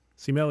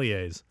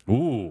 Sommeliers.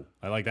 Ooh,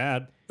 I like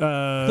that.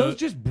 Those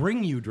just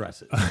bring you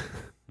dresses.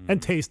 And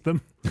taste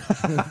them.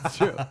 It's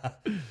true.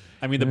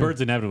 I mean, the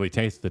birds inevitably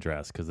taste the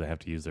dress because they have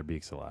to use their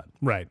beaks a lot.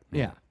 Right.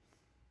 Yeah.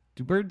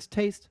 Do birds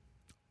taste?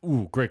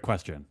 Ooh, great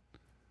question.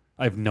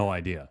 I have no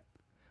idea.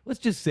 Let's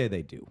just say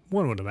they do.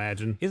 One would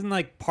imagine. Isn't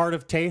like part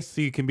of taste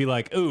so you can be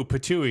like, ooh,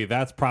 patooey,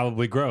 that's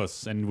probably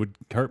gross and would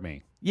hurt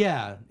me.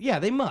 Yeah,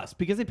 they must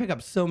because they pick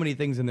up so many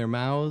things in their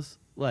mouths.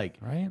 Like,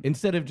 Right.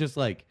 instead of just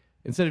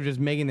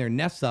making their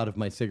nests out of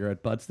my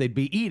cigarette butts, they'd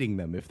be eating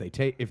them if they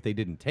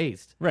didn't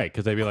taste. Right,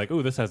 because they'd be like,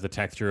 ooh, this has the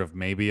texture of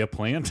maybe a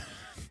plant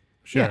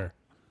Sure.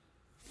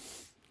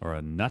 or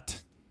a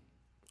nut.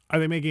 Are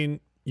they making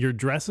your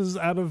dresses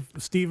out of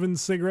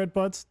Steven's cigarette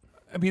butts?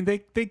 I mean,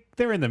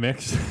 they're in the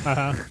mix.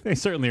 They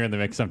certainly are in the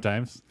mix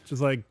sometimes.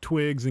 Just like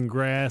twigs and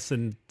grass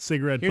and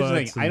cigarette Here's the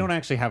butts. thing. I don't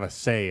actually have a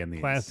say in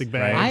these. plastic right?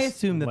 bags. I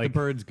assume that the Like-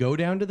 birds go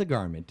down to the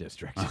garment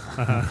district,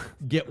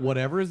 get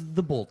whatever's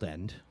the bolt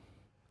end,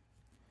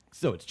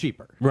 so it's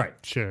cheaper, Right.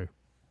 Sure.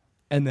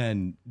 and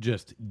then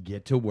just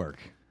get to work.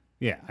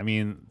 Yeah, I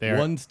mean, they're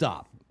One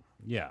stop.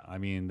 Yeah, I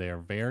mean, they're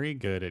very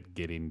good at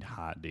getting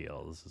hot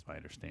deals, is my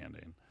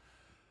understanding.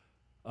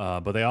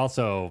 But they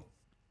also,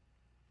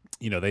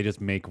 they just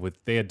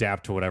they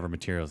adapt to whatever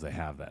materials they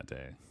have that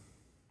day.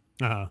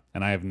 Uh-huh.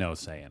 And I have no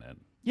say in it.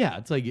 Yeah,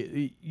 it's like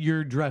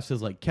your dress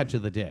is like catch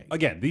of the day.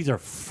 Again, these are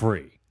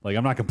free. Like,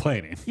 I'm not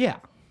complaining. Yeah.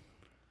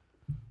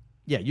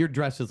 Yeah, your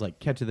dress is like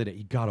catch of the day.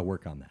 You got to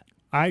work on that.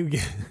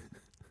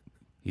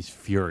 He's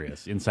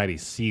furious. Inside,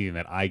 he's seeing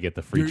that I get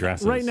the free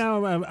dresses. Right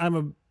now,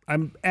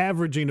 I'm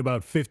averaging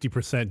about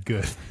 50%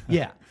 good.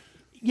 Yeah.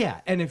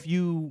 Yeah, and if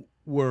you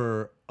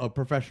were a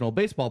professional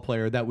baseball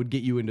player, that would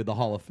get you into the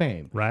Hall of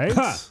Fame. Right?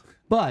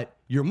 But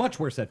you're much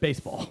worse at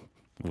baseball.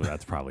 Ooh,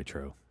 that's probably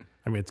true.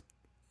 I mean,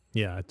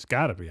 it's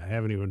got to be. I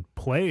haven't even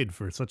played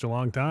for such a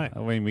long time. I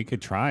mean, we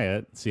could try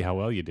it, see how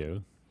well you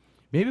do.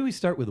 Maybe we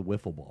start with a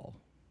wiffle ball.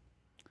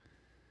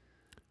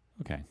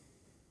 Okay.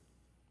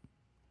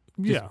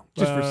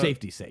 Just for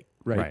safety's sake,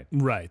 right? Right.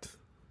 Right.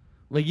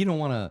 Like you don't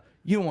want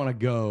to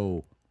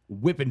go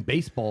whipping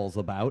baseballs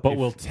about. But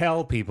we'll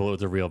tell people it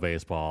was a real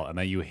baseball and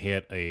that you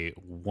hit a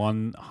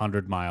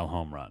 100-mile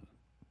home run.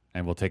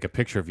 And we'll take a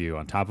picture of you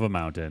on top of a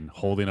mountain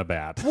holding a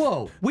bat.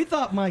 Whoa, we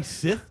thought my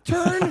Sith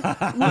turn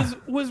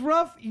was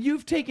rough.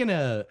 You've taken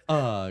a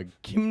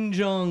Kim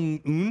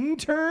Jong-un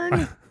turn?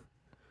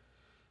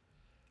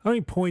 How many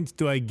points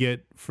do I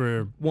get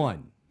for?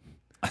 1.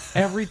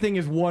 Everything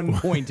is 1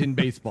 point in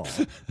baseball.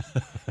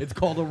 It's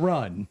called a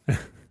run.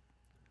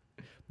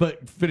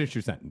 But finish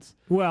your sentence.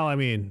 Well, I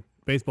mean,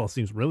 baseball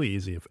seems really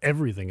easy if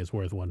everything is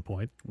worth 1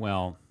 point.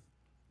 Well,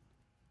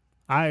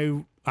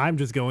 I'm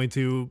just going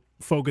to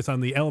focus on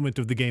the element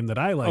of the game that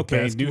I like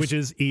Okay, best, which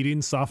is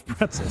eating soft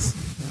pretzels.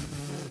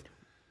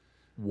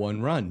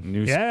 1 run.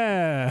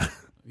 Yeah.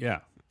 Yeah.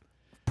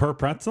 Per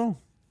pretzel?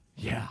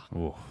 Yeah.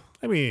 Ooh.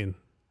 I mean,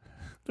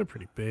 they're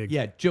pretty big.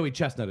 Yeah, Joey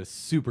Chestnut is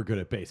super good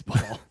at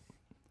baseball.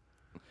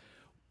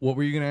 What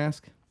were you going to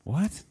ask?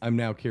 What? I'm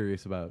now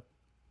curious about.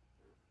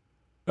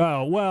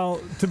 Oh,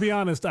 well, to be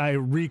honest, I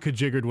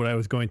recajiggered what I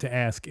was going to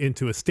ask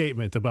into a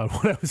statement about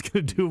what I was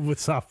going to do with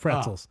soft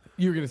pretzels.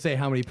 You were going to say,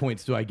 how many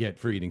points do I get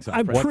for eating soft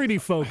I'm pretzels? pretty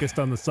focused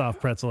on the soft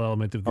pretzel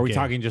element of the Are we game.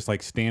 talking just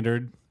like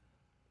standard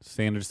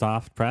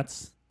soft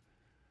pretz?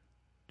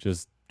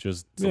 Just some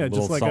Yeah,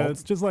 little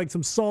salt? just like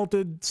some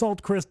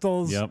salt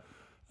crystals. Yep.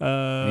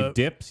 Uh, You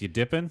dips? You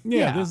dipping?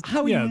 Yeah, there's-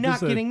 how are yeah, you not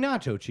there's a- getting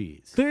nacho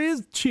cheese? There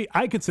is cheese.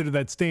 I consider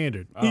that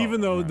standard,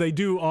 even though right. they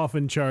do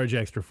often charge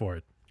extra for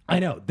it. I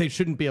know, they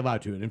shouldn't be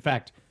allowed to. And in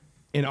fact,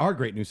 in our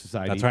great new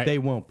society, That's right. they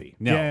won't be.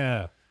 No.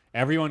 Yeah.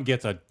 Everyone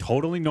gets a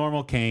totally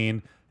normal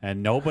cane,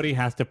 and nobody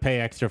has to pay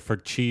extra for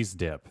cheese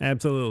dip.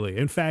 Absolutely.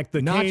 In fact, the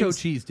Nacho canes,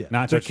 cheese dip.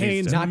 Nacho the cheese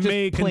canes dip. Not just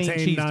may plain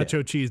contain cheese dip.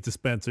 nacho cheese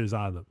dispensers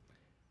on them.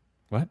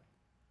 What?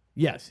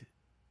 Yes.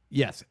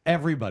 Yes,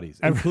 everybody's,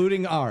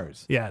 including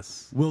ours,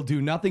 Yes. will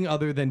do nothing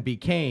other than be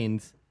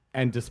canes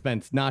and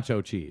dispense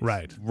nacho cheese.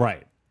 Right.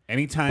 Right.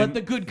 Anytime. But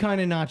the good kind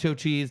of nacho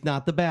cheese,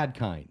 not the bad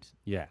kind.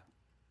 yeah.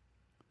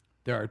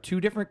 There are 2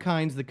 different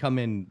kinds that come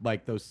in,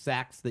 like those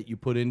sacks that you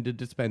put into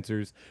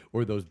dispensers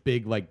or those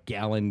big, like,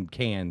 gallon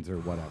cans or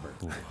whatever.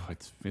 Ooh,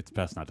 it's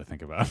best not to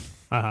think about.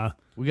 Uh-huh.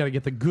 We got to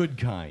get the good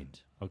kind,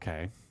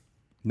 Okay.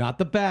 not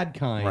the bad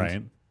kind.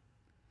 Right.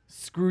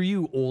 Screw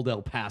you, old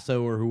El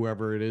Paso or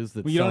whoever it is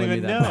that's Well, you don't selling me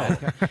even that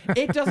know. bad kind.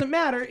 It doesn't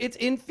matter. It's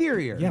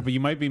inferior. Yeah, but you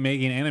might be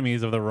making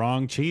enemies of the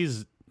wrong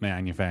cheese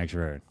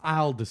manufacturer.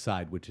 I'll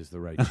decide which is the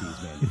right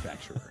cheese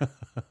manufacturer.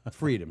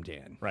 Freedom,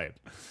 Dan. Right.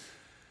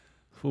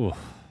 Ooh.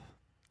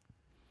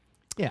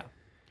 Yeah.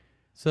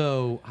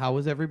 So, how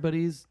was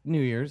everybody's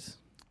New Year's?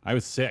 I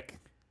was sick.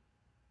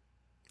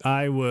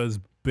 I was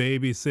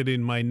babysitting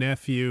my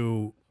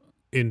nephew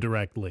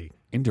indirectly.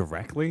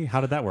 Indirectly? How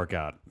did that work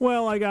out?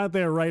 Well, I got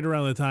there right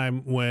around the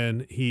time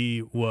when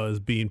he was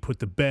being put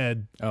to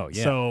bed. Oh,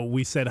 yeah. So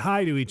we said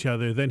hi to each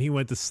other. Then he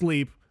went to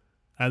sleep.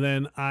 And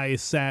then I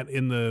sat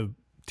in the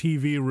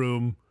TV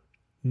room,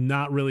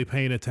 not really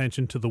paying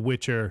attention to The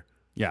Witcher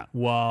Yeah.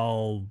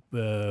 while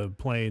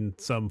playing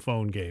some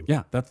phone game.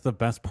 Yeah, that's the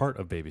best part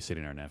of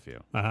babysitting our nephew.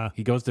 Uh-huh.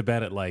 He goes to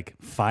bed at like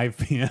 5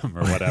 p.m.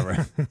 or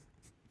whatever.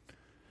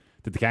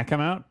 Did the cat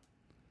come out?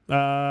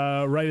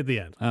 Right at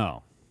the end.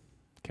 Oh.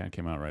 Cat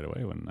came out right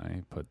away when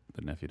I put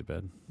the nephew to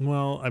bed.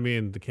 Well, I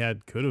mean, the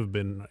cat could have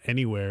been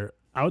anywhere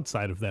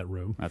outside of that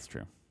room. That's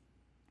true.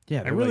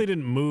 Yeah, I really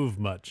didn't move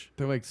much,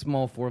 They're like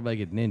small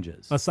 4-legged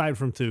ninjas. aside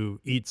from to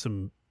eat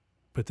some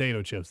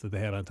potato chips that they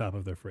had on top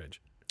of their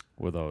fridge.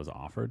 Were those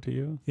offered to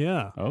you?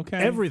 Yeah. Okay.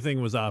 Everything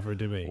was offered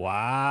to me.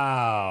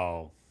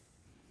 Wow.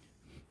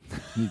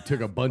 You took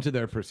a bunch of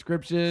their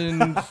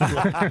prescriptions.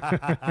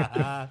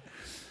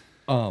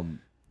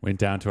 Went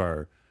down to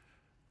our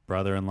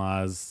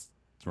brother-in-law's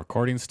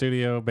recording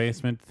studio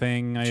basement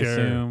thing, I Sure.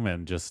 assume,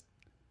 and just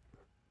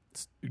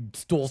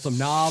Stole some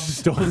knobs.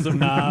 stole some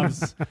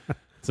knobs,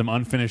 some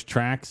unfinished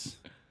tracks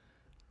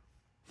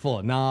Full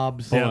of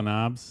knobs. full Yeah. of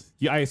knobs.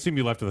 Yeah, I assume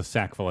you left with a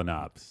sack full of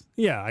knobs.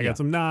 Yeah, I Yeah. got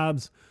some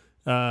knobs.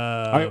 All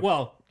right,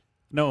 well,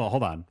 no,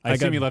 hold on. I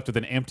assume got- you left with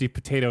an empty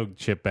potato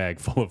chip bag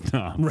full of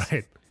knobs.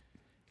 Right.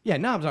 Yeah,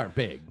 knobs aren't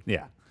big.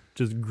 Yeah.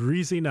 Just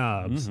greasy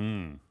knobs.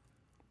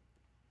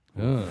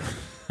 Ugh.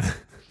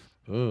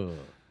 Ugh.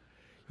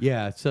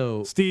 Yeah,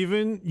 so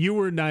Steven, you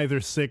were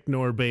neither sick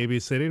nor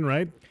babysitting,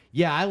 right?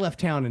 yeah, I left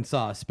town and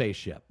saw a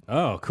spaceship.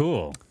 Oh,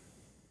 cool.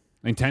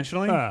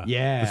 Intentionally?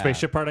 Yeah. The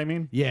spaceship part, I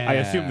mean? Yeah. I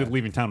assumed that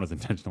leaving town was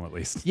intentional at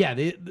least.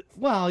 Yeah,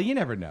 well, you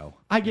never know.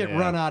 I get Yeah.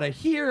 run out of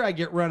here, I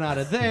get run out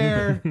of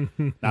there.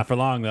 Not for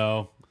long,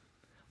 though.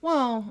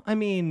 Well, I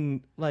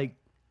mean, like,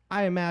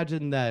 I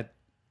imagine that,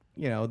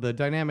 the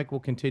dynamic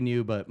will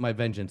continue, but my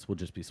vengeance will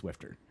just be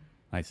swifter.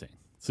 I see.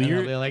 So And I'll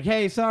you're be like,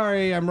 hey,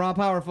 sorry, I'm raw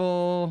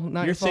powerful.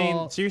 Not you're your saying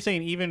fault. so you're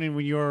saying even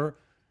when you're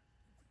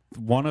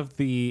one of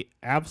the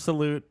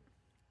absolute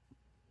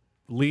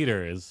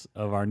leaders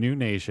of our new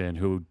nation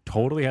who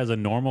totally has a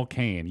normal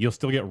cane, you'll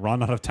still get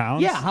run out of town?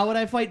 Yeah, how would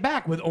I fight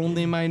back with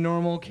only my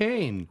normal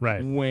cane?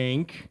 Right.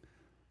 Wink.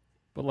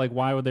 But like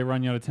why would they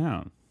run you out of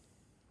town?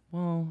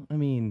 Well, I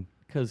mean,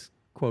 because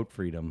quote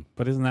freedom.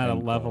 But isn't that a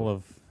End level quote.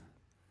 of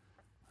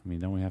I mean,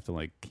 don't we have to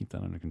like keep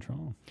that under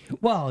control?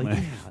 Well,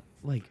 yeah.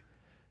 Like,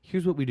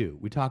 here's what we do.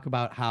 We talk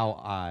about how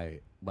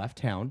I left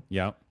town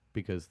Yep.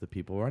 because the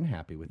people were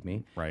unhappy with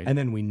me. Right. And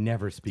then we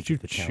never speak Did you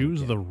to the town choose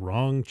again. the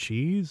wrong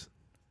cheese?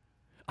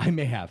 I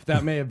may have.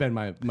 That may have been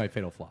my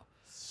fatal flaw.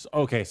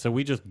 Okay, so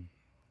we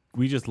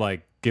just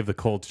like give the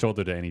cold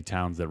shoulder to any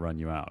towns that run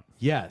you out.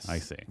 Yes. I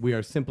see. We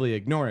are simply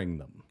ignoring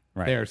them.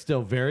 Right. They are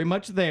still very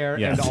much there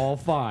Yes. and all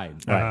fine.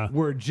 Right.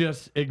 We're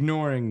just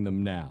ignoring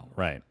them now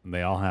Right. And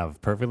they all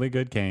have perfectly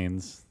good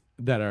canes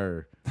that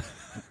are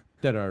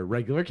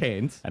regular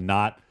canes. and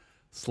not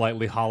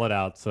slightly hollowed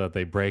out so that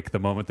they break the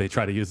moment they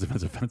try to use them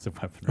as offensive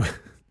weapon.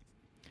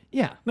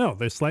 Yeah. No,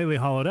 they're slightly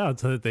hollowed out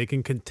so that they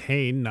can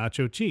contain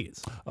nacho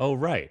cheese. Oh,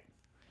 right.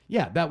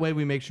 Yeah. That way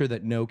we make sure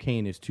that no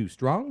cane is too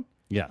strong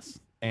Yes.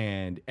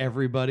 and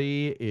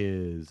everybody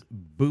is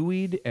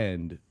buoyed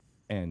and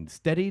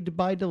steadied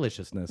by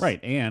deliciousness. Right.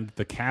 And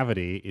the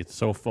cavity is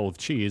so full of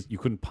cheese, you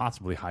couldn't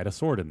possibly hide a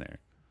sword in there.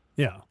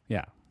 Yeah.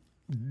 Yeah.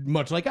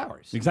 Much like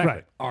ours. Exactly.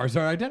 Right. Ours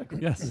are identical.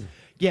 Yes.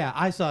 Yeah,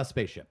 I saw a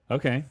spaceship.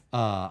 Okay.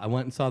 I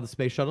went and saw the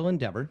Space Shuttle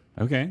Endeavour.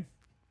 Okay.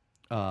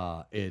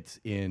 It's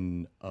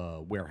in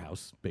a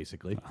warehouse,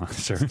 basically.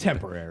 Sure. It's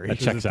temporary. That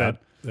checks Is it out.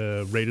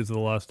 that Raiders of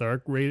the Lost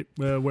Ark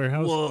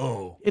warehouse?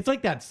 Whoa. It's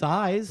like that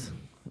size.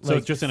 So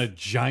it's just in a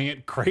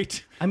giant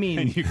crate? I mean-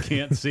 and you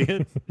can't see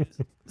it?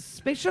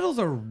 Space shuttles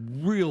are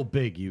real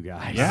big, you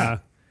guys. Yeah.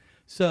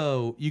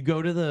 So you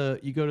go to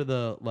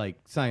the like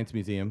science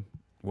museum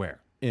Where?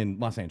 in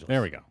Los Angeles.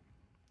 There we go.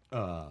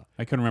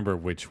 I couldn't remember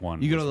which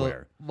one You go was to the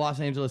where. Los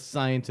Angeles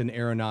Science and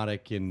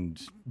Aeronautic and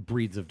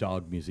Breeds of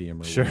Dog Museum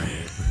or Sure.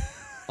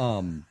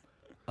 whatever.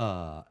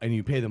 And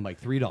you pay them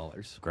like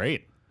 $3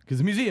 Great. because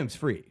the museum's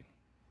free.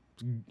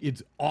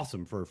 It's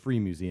awesome for a free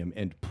museum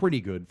and pretty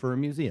good for a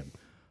museum.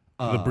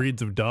 The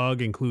breeds of dog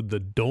include the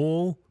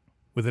Dole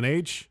with an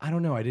H. I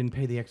don't know. I didn't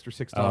pay the extra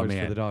 $6 Oh, for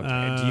man. the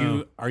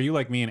dog. Are you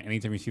like me and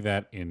anytime you see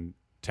that in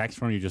text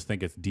form, you just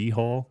think it's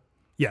D-hole?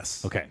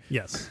 Yes. Okay.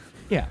 Yes.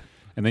 Yeah.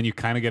 And then you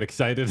kind of get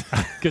excited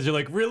because you're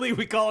like, really?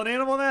 We call an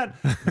animal that?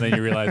 And then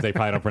you realize they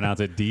probably don't pronounce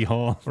it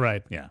D-hole.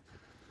 Right. Yeah.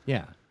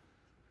 Yeah.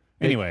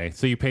 Anyway,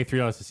 so you pay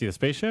 $3 to see the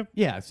spaceship?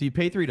 Yeah. So you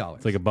pay $3.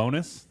 It's like a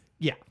bonus?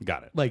 Yeah.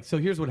 Got it. Like, so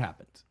here's what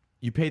happens.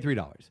 You pay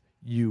 $3.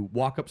 You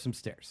walk up some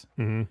stairs.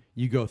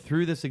 You go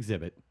through this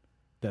exhibit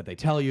that they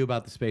tell you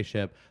about the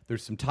spaceship.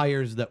 There's some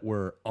tires that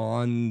were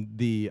on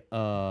the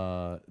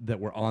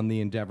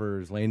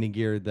Endeavor's landing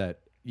gear that,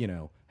 you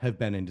know, have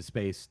been into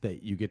space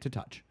that you get to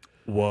touch.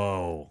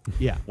 Whoa.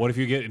 Yeah. What if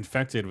you get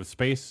infected with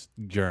space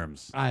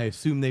germs? I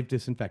assume they've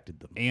disinfected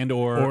them. And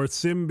Or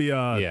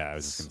symbiote. yeah, I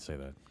was just going to say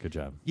that. Good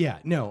job. Yeah.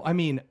 No, I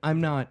mean,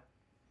 I'm not,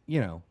 you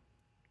know,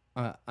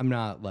 I'm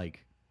not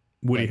like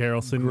Woody like,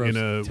 Harrelson in a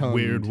gross-tongued.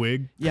 weird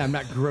wig. Yeah, I'm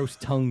not gross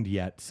tongued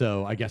yet,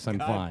 so I guess I'm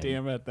God fine.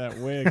 damn it, that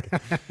wig.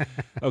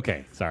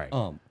 Okay, sorry.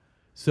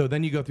 So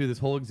then you go through this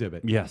whole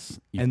exhibit. Yes,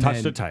 you And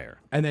touched then- a tire.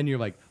 And then you're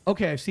like,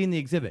 okay, I've seen the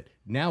exhibit.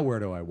 Now where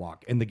do I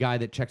walk? And the guy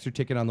that checks your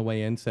ticket on the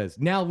way in says,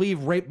 now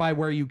leave right by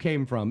where you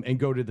came from and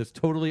go to this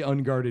totally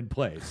unguarded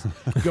place.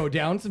 Go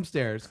down some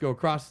stairs, go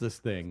across this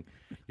thing.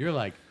 You're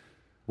like,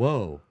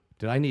 whoa,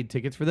 did I need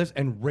tickets for this?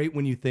 And right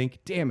when you think,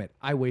 damn it,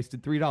 I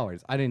wasted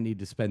 $3. I didn't need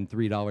to spend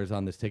 $3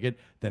 on this ticket.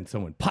 Then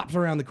someone pops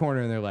around the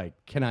corner and they're like,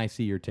 can I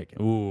see your ticket?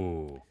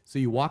 Ooh. So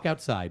you walk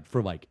outside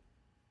for like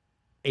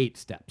 8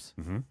 steps.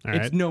 All It's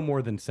right. no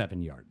more than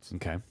 7 yards.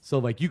 Okay. So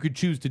like you could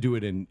choose to do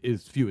it in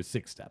as few as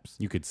 6 steps.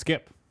 You could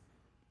skip.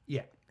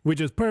 Yeah. Which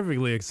is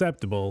perfectly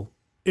acceptable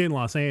in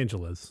Los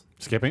Angeles.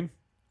 Skipping?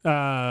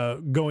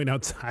 Going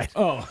outside.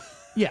 Oh.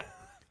 Yeah.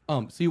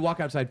 So you walk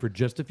outside for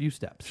just a few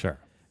steps. Sure.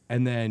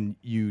 And then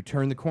you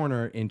turn the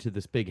corner into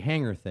this big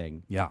hangar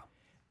thing. Yeah.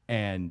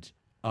 And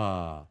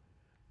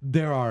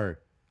there are,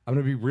 I'm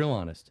going to be real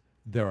honest,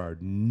 there are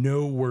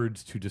no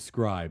words to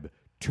describe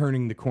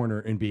turning the corner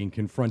and being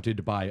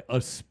confronted by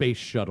a space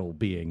shuttle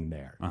being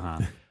there. Uh-huh.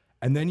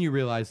 And then you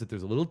realize that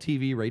there's a little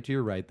TV right to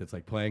your right that's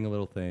like playing a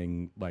little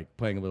thing, like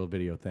playing a little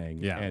video thing.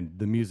 Yeah. And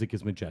the music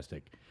is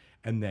majestic.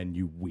 And then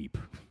you weep.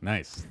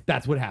 Nice.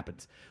 That's what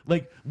happens.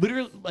 Like,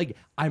 literally, like,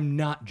 I'm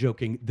not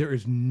joking. There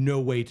is no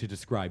way to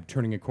describe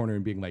turning a corner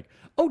and being like,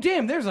 oh,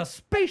 damn, there's a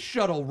space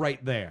shuttle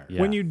right there. Yeah.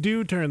 When you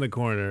do turn the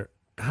corner,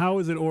 how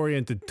is it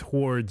oriented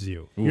towards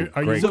you? Ooh,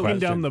 Are you great looking question.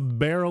 down the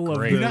barrel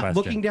Great of You're the? not question.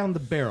 looking down the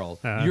barrel.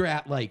 You're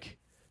at, like,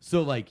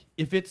 so, like,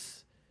 if it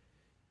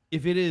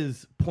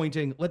is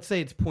pointing, let's say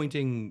it's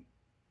pointing,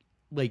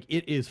 like,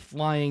 it is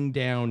flying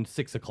down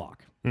 6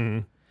 o'clock.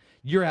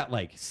 You're at,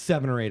 like,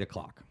 7 or 8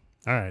 o'clock.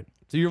 All right.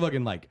 So you're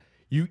looking like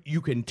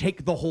you can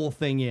take the whole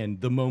thing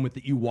in the moment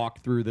that you walk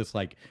through this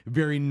like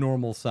very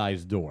normal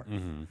sized door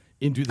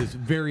into this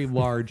very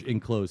large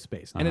enclosed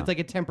space. And it's like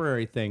a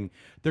temporary thing.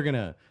 They're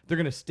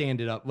gonna stand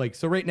it up. Like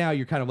so right now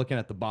you're kind of looking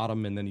at the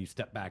bottom and then you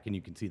step back and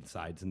you can see the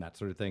sides and that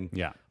sort of thing.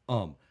 Yeah.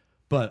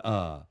 But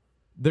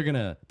they're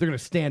gonna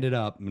stand it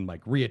up and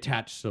like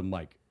reattach some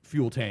like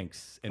fuel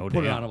tanks and Oh,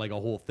 put it damn. on like a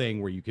whole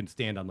thing where you can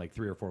stand on like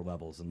 3 or 4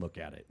 levels and look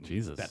at it. And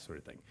Jesus. that sort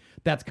of thing.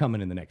 That's coming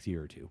in the next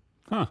year or two.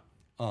 Huh.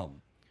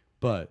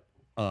 But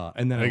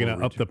And then Are they I going will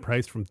to up the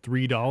price from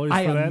 $3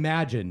 I for that?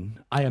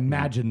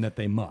 imagine that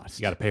they must.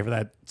 You got to pay for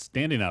that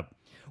standing up.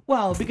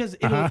 Well, because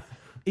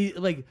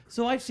like,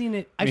 so I've seen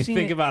it. I mean, seen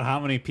think it. about how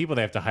many people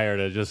they have to hire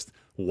to just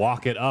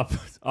walk it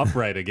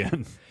upright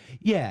again.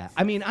 Yeah,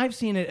 I mean, I've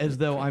seen it as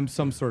though I'm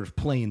some sort of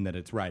plane that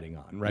it's riding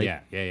on, right?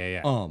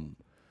 Yeah. Or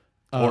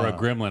Or a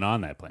gremlin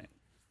on that plane.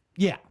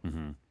 Yeah.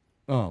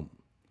 But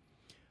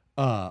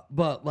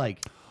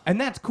like, and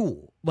that's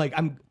cool. Like,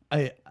 I'm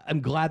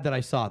glad that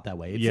I saw it that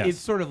way. It's, Yes. It's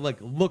sort of like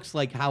looks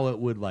like how it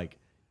would like,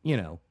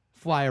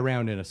 fly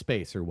around in a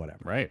space or whatever.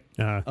 Right.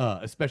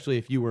 Especially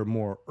if you were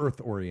more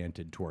Earth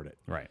oriented toward it.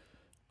 Right.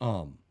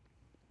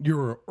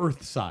 Your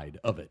Earth side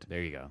of it.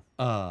 There you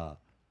go.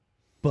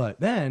 But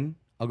then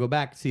I'll go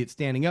back to see it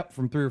standing up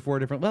from 3 or 4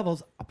 different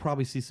levels. I'll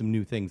probably see some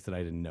new things that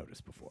I didn't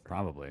notice before.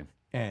 Probably.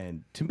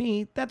 And to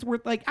me, that's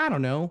worth like, I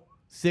don't know,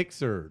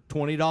 $6 or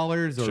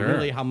 $20 or Sure.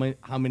 really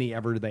how many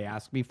ever did they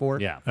ask me for?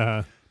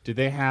 Yeah. Did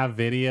they have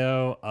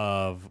video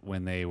of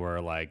when they were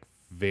like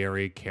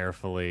very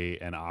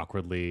carefully and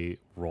awkwardly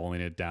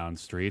rolling it down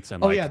streets?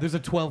 And Oh like, yeah, there's a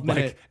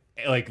 12-minute.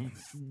 like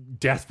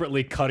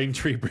desperately cutting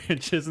tree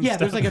branches and Yeah,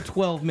 stuff. there's like a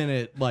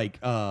 12-minute like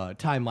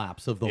time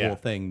lapse of the Yeah. whole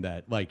thing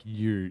that like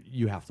you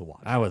have to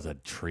watch. That was a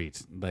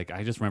treat. Like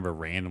I just remember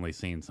randomly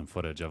seeing some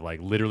footage of like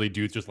literally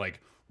dudes just like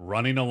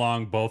running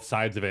along both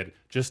sides of it,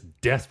 just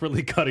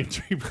desperately cutting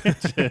tree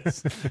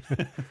branches.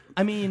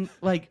 I mean,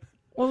 like,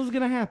 what was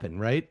gonna happen,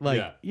 right? Like,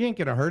 Yeah. you ain't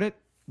gonna hurt it.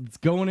 It's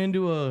going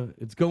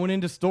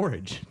into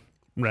storage.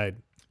 Right.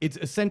 It's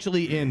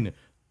essentially in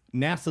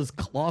NASA's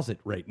closet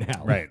right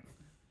now, Right.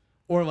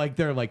 Or like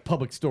their like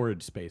public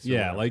storage space. or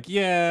Yeah,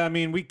 whatever. I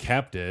mean, we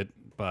kept it,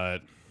 but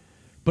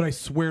But I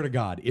swear to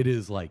God, it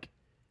is like,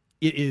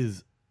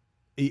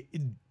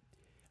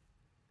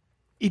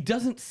 it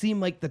doesn't seem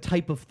like the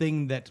type of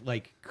thing that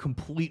like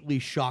completely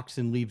shocks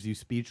and leaves you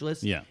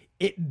speechless. Yeah.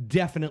 It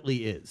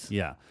definitely is.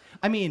 yeah,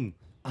 I mean,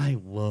 I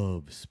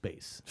love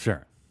space.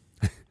 sure.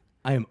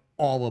 I am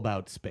all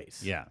about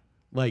space. Yeah.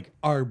 Like,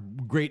 our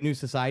great new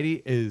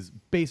society is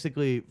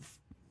basically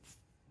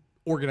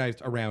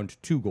organized around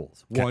 2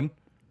 goals. 1,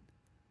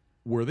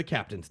 we're the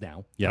captains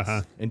now.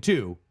 Yes. And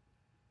 2,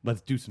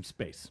 let's do some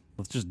space.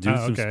 Let's just do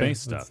some okay.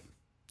 space Let's- stuff.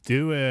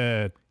 Do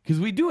it. Because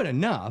we do it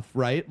enough,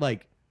 right?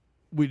 Like,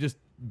 we just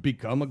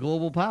become a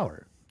global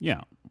power.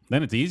 Yeah.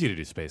 Then it's easy to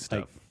do space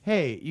Like, stuff.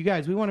 hey, you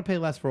guys, we want to pay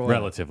less for oil.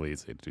 Relatively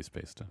easy to do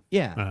space stuff.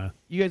 Yeah.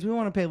 You guys, we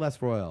want to pay less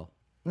for oil.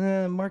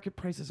 Market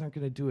prices aren't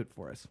going to do it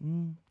for us.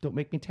 Don't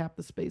make me tap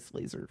the space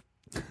laser.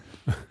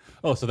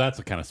 Oh, so that's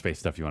the kind of space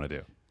stuff you want to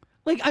do.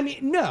 Like, I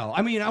mean, no.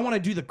 I mean, I want to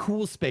do the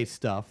cool space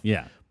stuff.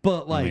 Yeah.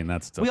 But, like, mean,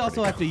 that's still we pretty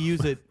also have to cool.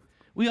 use it.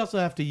 We also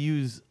have to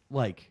use,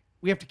 like,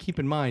 we have to keep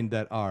in mind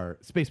that our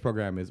space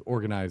program is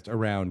organized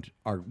around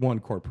our one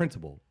core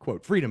principle,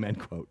 quote, freedom, end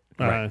quote.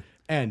 Right.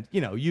 And,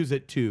 use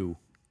it to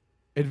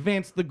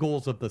advance the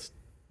goals of the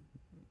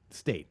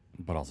state.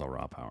 But also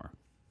raw power.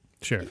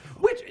 Sure.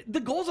 Which, the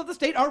goals of the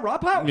state are raw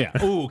power. Yeah.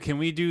 Ooh, can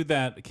we do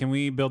that? Can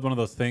we build one of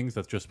those things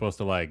that's just supposed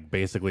to like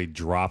basically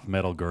drop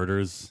metal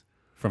girders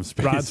from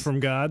space? Rods from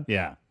God.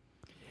 Yeah.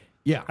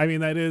 Yeah. I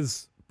mean, that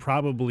is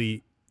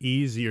probably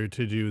easier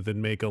to do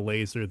than make a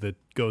laser that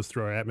goes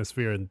through our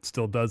atmosphere and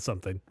still does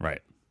something.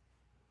 Right.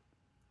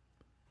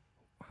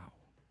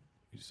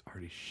 You're just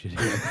already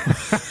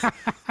shitting.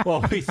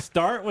 Well, we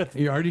start with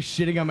You're already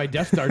shitting on my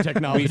Death Star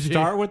technology. we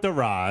start with the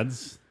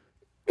rods.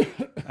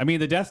 I mean,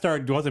 the Death Star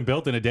wasn't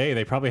built in a day.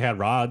 They probably had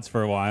rods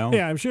for a while.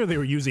 Yeah, I'm sure they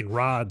were using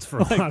rods for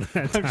a lot of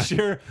that time. I'm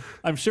sure.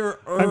 I'm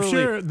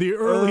sure the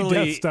early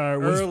Death Star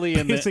was early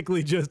in the-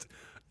 basically just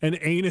an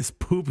anus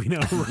pooping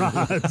out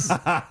rods.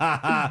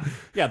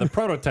 Yeah, the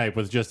prototype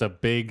was just a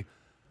big,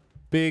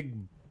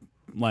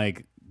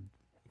 like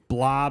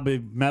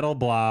metal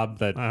blob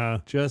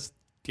that just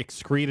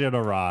excreted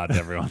a rod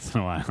every once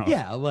in a while.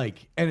 Yeah,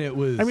 like, and it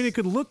was. I mean, it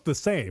could look the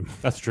same.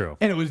 That's true.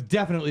 And it was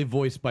definitely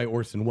voiced by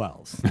Orson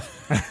Welles.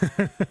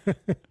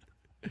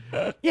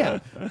 Yeah,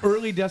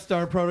 early Death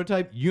Star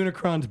prototype,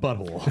 Unicron's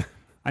butthole.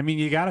 I mean,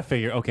 you got to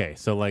figure. Okay,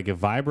 so like if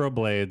vibro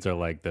blades are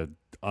like the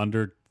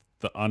under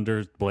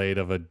blade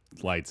of a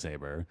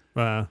lightsaber,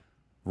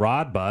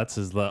 rod butts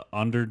is the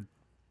under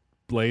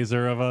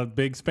blazer of a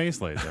big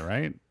space laser,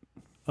 right?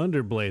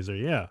 Underblazer,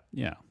 yeah.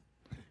 Yeah.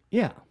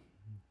 Yeah,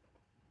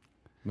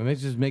 I mean, it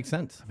just makes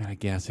sense. I mean, I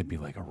guess it'd be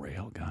like a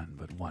rail gun,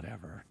 but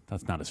whatever.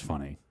 That's not as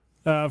funny.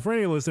 For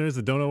any listeners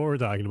that don't know what we're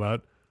talking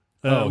about,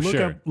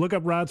 sure. look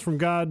up Rods from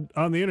God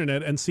on the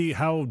internet and see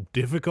how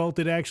difficult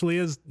it actually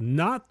is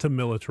not to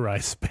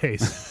militarize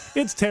space.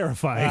 It's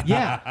terrifying.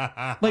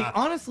 Yeah, like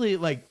honestly,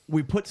 like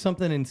we put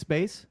something in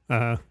space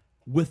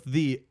with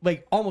the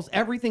like almost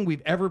everything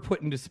we've ever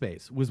put into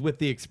space was with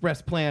the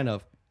express plan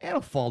of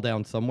it'll fall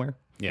down somewhere.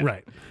 Yeah.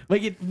 Right.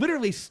 Like it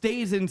literally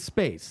stays in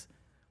space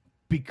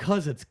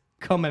because it's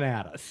coming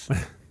at us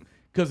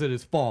because it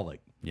is falling.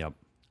 Yep.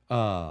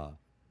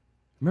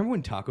 Remember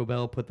when Taco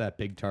Bell put that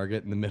big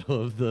target in the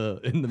middle of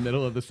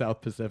the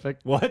South Pacific?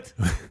 What?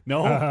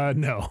 No.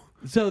 No.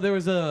 So there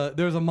was a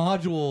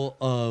module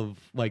of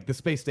like the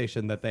space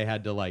station that they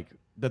had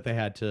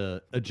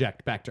to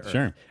eject back to Earth.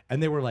 Sure.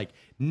 And they were like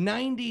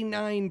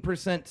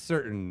 99%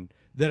 certain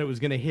that it was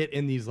going to hit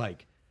in these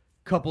like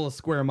couple of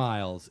square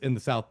miles in the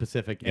South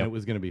Pacific and Yep. it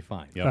was going to be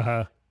fine.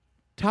 Yep.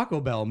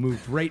 Taco Bell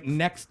moved right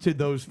next to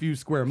those few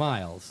square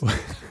miles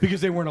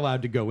because they weren't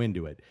allowed to go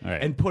into it All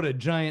right. and put a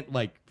giant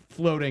like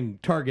floating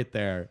target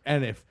there.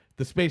 And if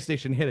the space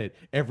station hit it,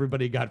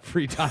 everybody got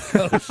free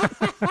tacos.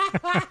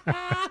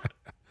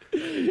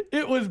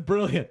 It was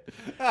brilliant.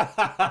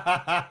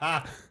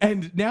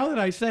 And now that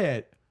I say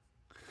it,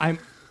 I'm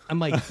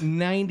like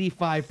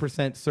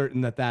 95%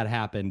 certain that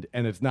happened,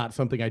 and it's not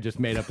something I just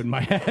made up in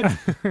my head.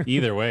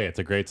 Either way, it's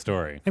a great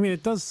story. I mean,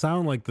 it does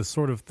sound like the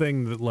sort of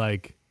thing that,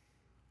 like,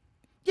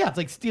 Yeah, it's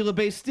like steal a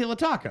base, steal a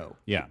taco.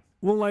 Yeah.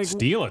 well, like,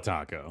 Steal a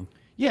taco.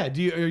 Yeah,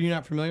 are you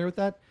not familiar with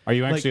that? Are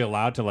you Like, actually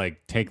allowed to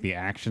like take the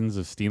actions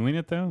of stealing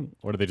it though,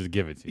 or do they just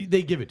give it to you?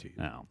 they give it to you.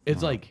 No.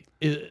 It's like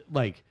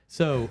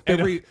so They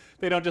every don't,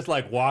 they don't just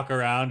like walk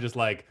around just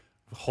like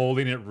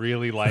holding it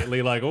really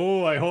lightly, like,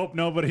 oh, I hope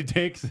nobody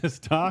takes this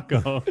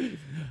taco.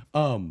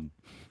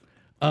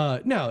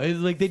 no, it's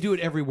like they do it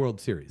every World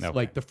Series. Okay.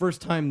 Like the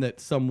first time that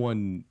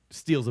someone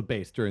steals a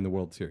base during the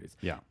World Series,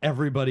 Yeah.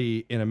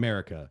 everybody in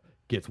America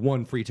gets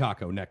one free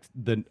taco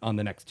on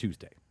the next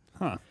Tuesday.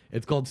 Huh.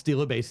 It's called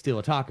Steal a Base, Steal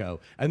a Taco.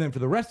 And then for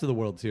the rest of the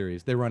World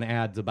Series, they run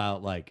ads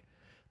about like,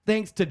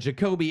 thanks to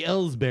Jacoby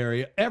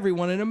Ellsbury,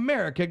 everyone in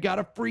America got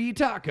a free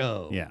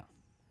taco. Yeah.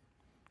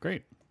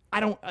 Great.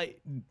 I don't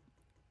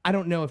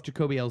know if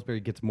Jacoby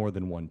Ellsbury gets more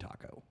than one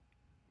taco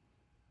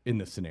in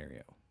this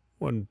scenario.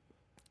 one,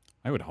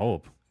 I would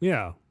hope.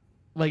 yeah.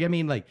 Like, I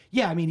mean,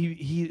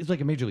 he is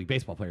like a Major League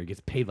Baseball player. He gets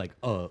paid like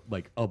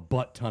a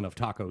butt ton of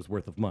tacos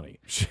worth of money.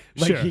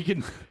 Like Sure. he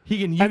can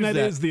use And that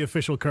is the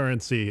official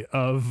currency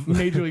of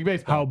Major League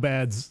Baseball. how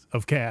bad's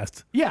of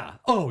cast. Yeah.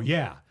 Oh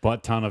yeah.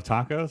 Butt ton of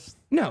tacos?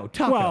 No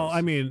tacos. Well,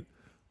 I mean,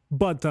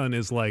 butt ton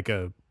is like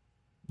a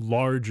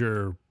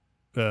larger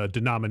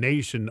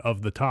denomination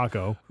of the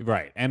taco,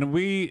 Right. And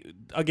we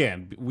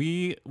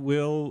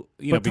will,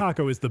 you know, but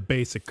taco is the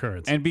basic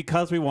currency. and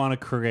because we want to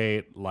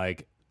create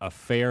like a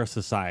fair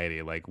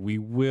society, like we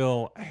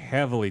will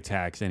heavily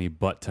tax any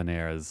butt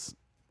tonaires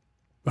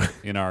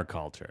in our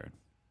culture.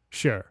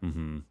 Sure.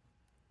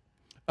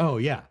 oh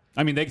yeah.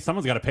 I mean,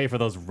 someone's got to pay for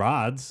those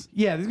rods.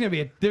 Yeah, there's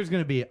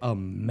gonna be a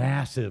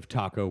massive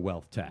taco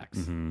wealth tax.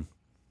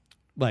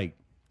 Like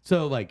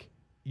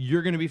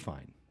you're gonna be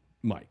fine,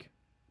 Mike.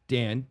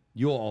 Dan,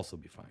 you'll also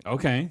be fine.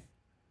 Okay.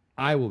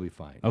 I will be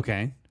fine.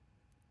 Okay.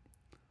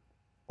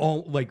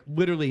 All like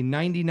literally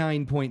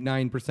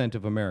 99.9%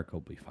 of America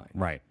will be fine.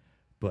 Right.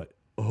 But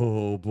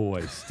oh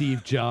boy,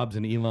 Steve Jobs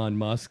and Elon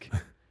Musk.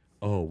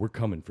 Oh, we're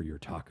coming for your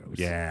tacos.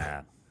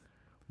 Yeah.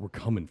 We're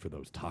coming for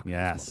those tacos,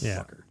 Yes.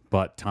 motherfucker.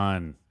 Butt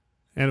ton.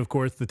 And of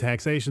course, the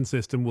taxation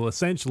system will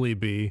essentially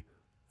be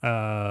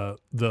the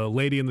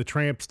Lady and the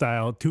Tramp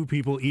style, two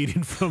people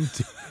eating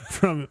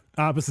from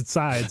opposite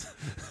sides.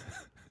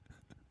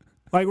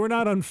 Like, we're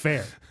not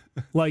unfair.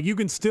 Like, you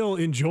can still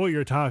enjoy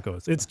your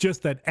tacos. It's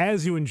just that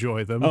as you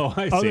enjoy them, Oh,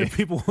 I other see.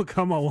 people will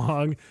come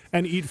along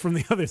and eat from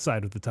the other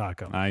side of the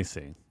taco. I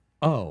see.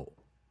 Oh,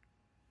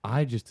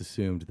 I just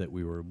assumed that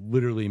we were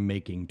literally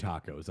making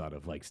tacos out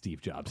of like Steve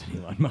Jobs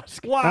and Elon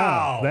Musk.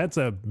 Wow. That's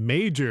a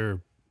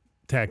major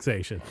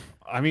taxation.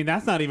 I mean,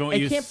 that's not even what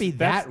you It can't be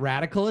that's- that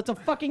radical. It's a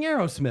fucking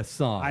Aerosmith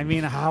song. I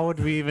mean, how would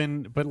we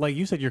even? But like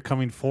you said, you're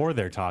coming for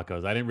their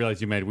tacos. I didn't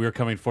realize we were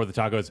coming for the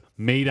tacos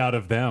made out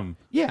of them.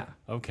 yeah.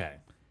 Okay.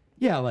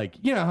 Yeah, like,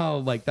 you know how,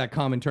 like, that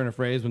common turn of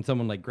phrase when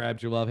someone, like,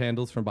 grabs your love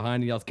handles from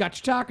behind and yells, got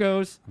your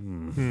tacos?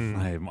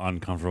 I'm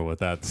uncomfortable with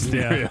that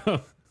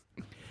scenario.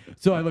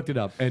 So I looked it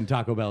up, and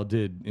Taco Bell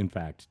did, in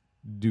fact,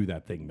 do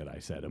that thing that I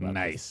said about,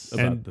 Nice.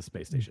 And the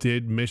space station.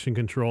 Did Mission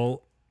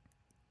Control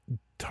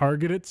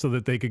target it so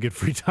that they could get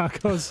free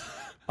tacos?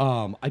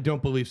 I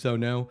don't believe so,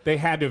 no. They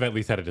had to have at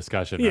least had a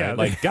discussion, Yeah, right?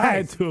 Like, there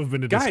had guys, to have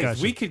been a guys,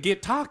 discussion. we could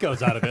get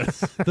tacos out of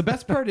this. The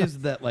best part is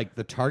that, like,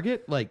 the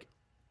target, like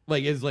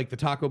is, like, the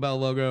Taco Bell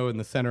logo in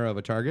the center of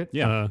a target.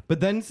 Yeah.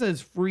 But then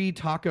says free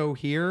taco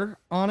here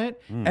on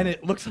it, and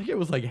it looks like it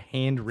was, like,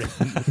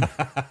 handwritten.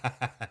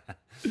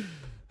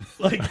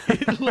 Like,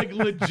 it, like,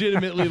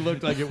 legitimately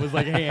looked like it was,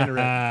 like,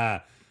 handwritten.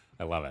 I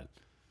love it.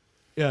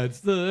 Yeah, it's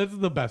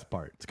the best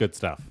part. It's good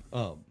stuff.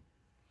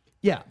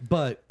 Yeah,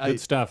 but Good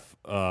stuff.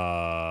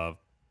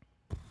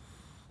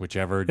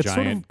 Whichever It's sort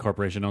giant of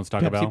corporation owns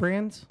Taco Pepsi Bell.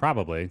 brands?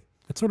 Probably.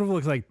 It sort of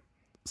looks like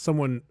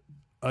someone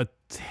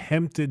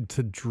attempted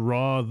to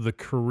draw the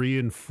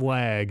Korean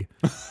flag,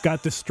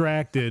 got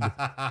distracted,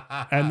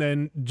 and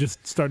then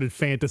just started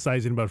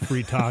fantasizing about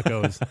free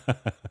tacos.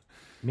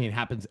 I mean, it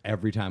happens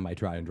every time I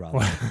try and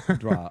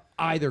draw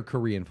either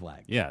Korean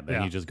flag. Yeah. Then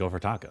Yeah. you just go for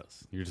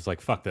tacos. You're just like,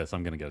 fuck this.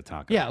 I'm going to get a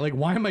taco. Yeah, like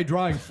why am I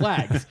drawing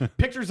flags?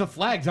 Pictures of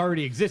flags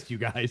already exist, you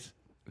guys.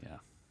 Yeah.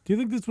 Do you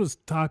think this was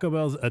Taco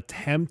Bell's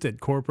attempt at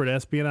corporate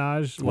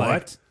espionage?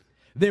 Like,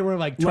 They were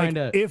like trying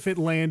Like, to. if it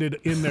landed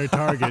in their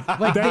target,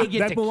 Like, they that, get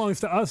that to-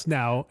 belongs to us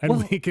now, and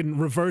Well- we can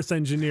reverse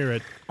engineer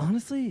it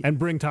Honestly, and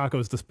bring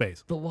tacos to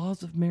space. the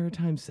laws of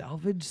maritime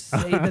salvage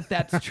say that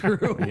that's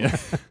true. Yeah.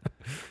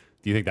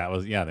 Do you think that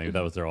was maybe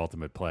that was their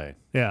ultimate play?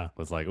 Yeah.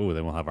 Was like, oh,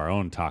 then we'll have our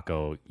own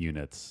taco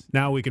units.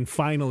 Now we can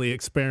finally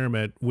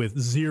experiment with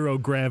zero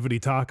gravity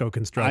taco I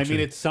construction.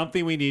 mean, it's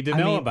something we need to I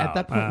know mean, about. at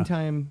that point in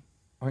time,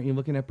 aren't you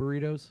looking at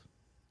burritos?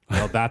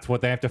 Well, that's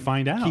what they have to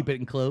find out. Keep it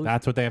enclosed.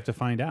 That's what they have to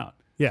find out.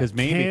 yeah. Because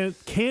maybe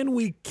Can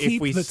we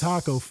keep we the s-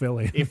 taco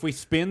filling? if we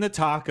spin the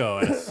taco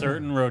at a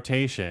certain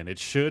rotation, it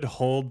should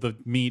hold the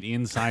meat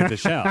inside the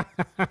shell.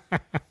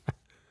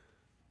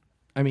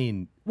 I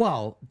mean,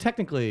 well,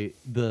 technically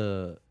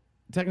the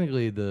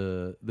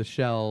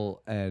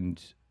shell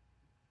and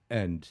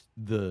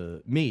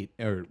the meat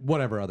or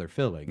whatever other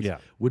fillings Yeah.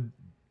 would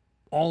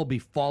all be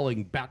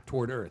falling back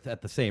toward Earth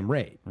at the same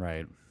rate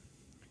Right.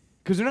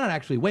 because they're not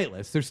actually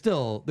weightless. There's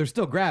still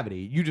gravity.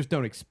 You just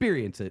don't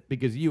experience it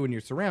because you and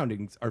your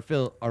surroundings are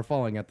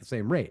falling at the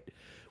same rate,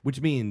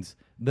 which means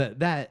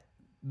that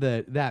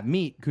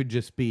meat could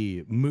just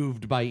be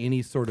moved by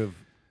any sort of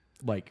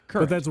like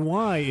current. But that's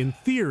why, in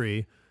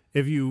theory,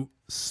 if you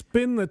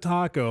spin the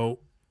taco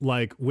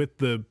like with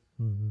the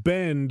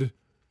bend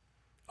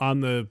on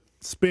the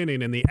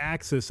spinning and the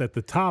axis at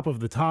the top of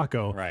the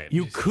taco, Right.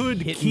 you Just could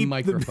hitting keep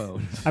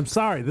microphones. I'm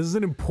sorry, this is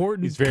an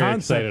important He's very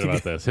concept. excited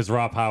about this. His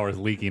raw power is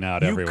leaking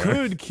out You everywhere.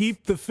 could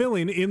keep the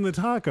filling in the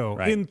taco,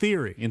 Right. in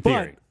theory. In But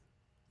theory.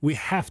 we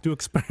have to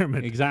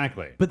experiment.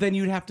 Exactly. But then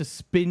you'd have to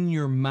spin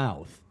your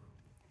mouth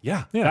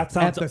Yeah. Yeah. That at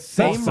sounds the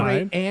same outside.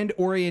 rate and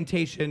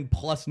orientation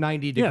plus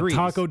 90 Yeah, degrees.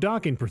 taco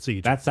docking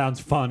procedure. that sounds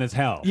fun as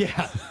hell.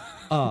 Yeah.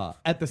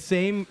 At the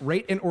same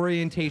rate and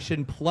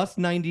orientation plus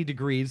 90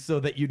 degrees so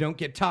that you don't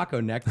get taco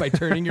neck by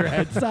turning your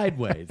head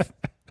sideways.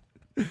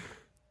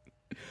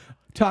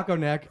 Taco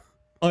neck,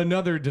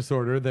 another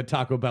disorder that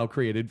Taco Bell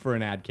created for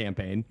an ad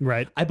campaign.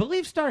 Right. I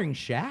believe starring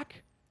Shaq.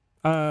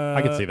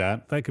 I could see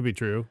that. That could be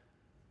true.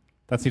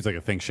 That seems like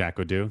a thing Shaq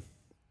would do.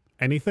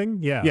 Anything?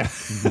 Yeah.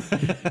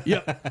 Yeah.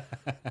 Yep.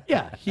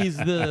 Yeah, he's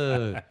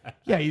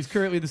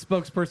currently the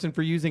spokesperson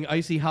for using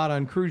Icy Hot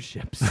on cruise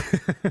ships.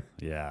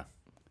 Yeah.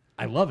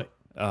 I love it.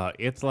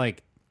 It's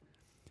like,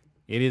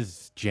 it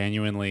is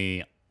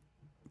genuinely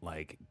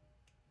like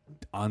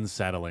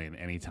unsettling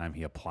anytime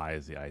he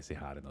applies the icy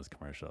hot in those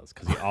commercials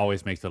because he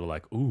always makes it a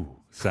like ooh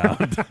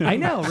sound. I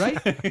know,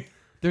 right?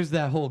 There's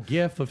that whole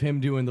gif of him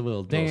doing the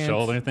little dance.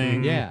 Little shoulder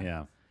thing. Yeah.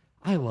 Yeah.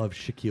 I love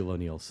Shaquille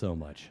O'Neal so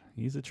much.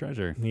 He's a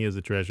treasure. He is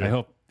a treasure. I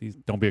hope he's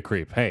don't be a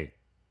creep. Hey,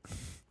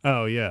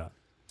 Oh, yeah.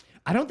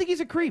 I don't think he's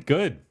a creep.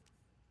 good.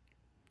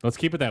 Let's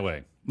keep it that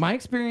way. My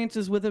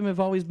experiences with him have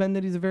always been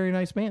that he's a very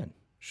nice man.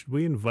 Should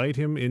we invite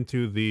him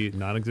into the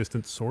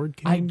non-existent sword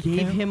cane? I gave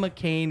camp? him a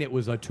cane. It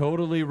was a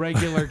totally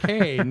regular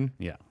cane,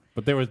 Yeah.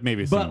 But there was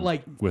maybe But, some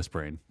like-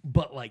 whispering.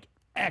 but like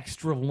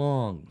extra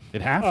long.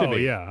 It have to Oh,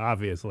 be. yeah,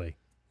 obviously.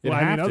 It'd Well, I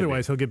have mean, to be.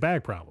 otherwise he'll get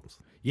back problems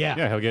Yeah.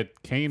 Yeah, he'll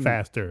get cane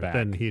faster back.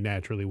 than he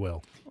naturally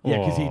will. Yeah,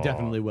 because he Oh.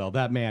 definitely will.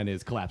 That man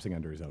is collapsing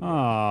under his own weight.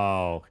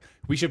 Oh,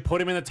 we should put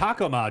him in the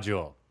taco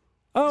module.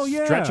 Oh,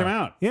 yeah. Stretch him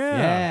out. Yeah.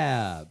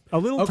 Yeah. A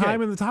little Okay.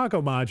 time in the taco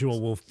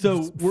module will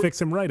So we're-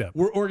 fix him right up.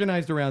 We're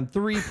organized around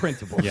three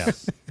principles.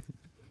 Yes.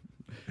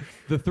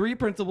 The three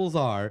principles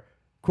are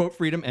quote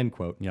freedom, end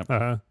quote. Yep.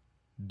 Uh-huh.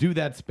 Do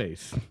that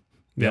space.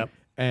 Yep.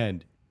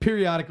 And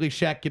periodically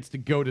Shaq gets to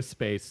go to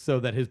space so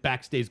that his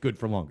back stays good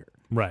for longer.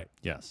 Right.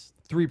 Yes.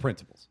 Three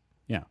principles.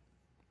 Yeah.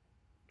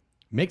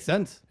 Makes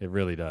sense. It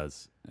really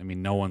does. I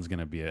mean, no one's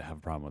gonna have a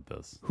problem with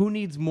this. Who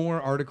needs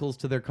more articles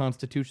to their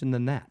constitution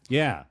than that?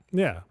 Yeah.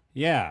 Yeah.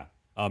 Yeah.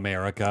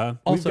 America.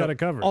 We've got it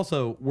covered.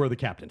 Also, we're the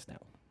captains now.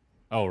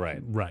 Oh,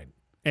 right. Right.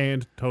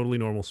 And totally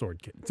normal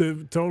sword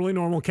cane. Totally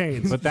normal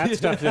canes. But that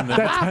stuff's in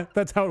the.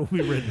 that's how it will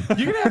be written.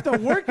 You're gonna have to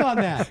work on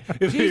that.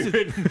 If you're Jesus.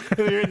 written, if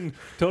you're written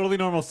totally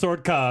normal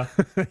sword ka,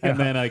 and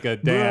then like a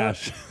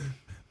dash.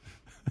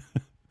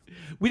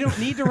 We don't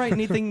need to write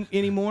anything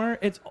anymore.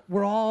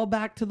 We're all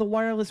back to the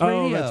wireless Oh,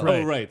 radio. that's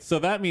right. Oh, right. So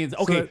that means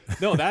okay.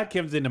 No, that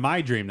comes into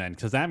my dream then,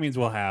 because that means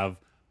we'll have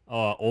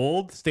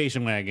old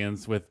station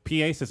wagons with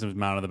PA systems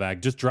mounted on the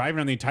back, just driving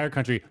around the entire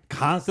country,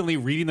 constantly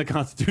reading the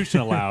Constitution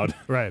aloud.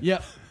 Right.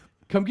 Yep.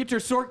 Come get your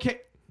sword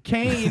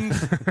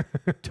canes.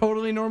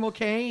 Totally normal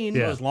cane.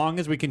 Yeah. As long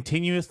as we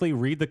continuously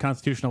read the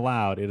Constitution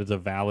aloud, it is a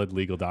valid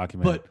legal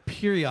document. But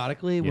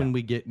periodically, when Yeah.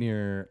 we get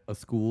near a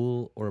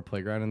school or a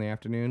playground in the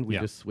afternoon, we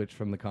Yeah. just switch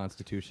from the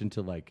Constitution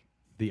to like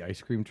the ice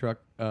cream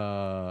truck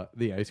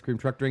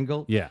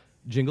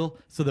jingle,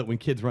 so that when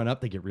kids run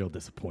up, they get real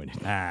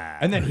disappointed.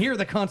 And then hear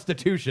the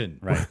Constitution.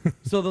 Right.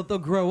 So that they'll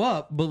grow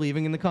up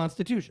believing in the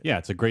Constitution. Yeah,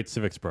 it's a great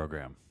civics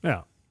program.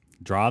 Yeah.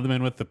 Draw them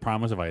in with the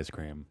promise of ice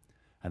cream,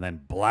 and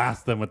then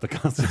blast them with the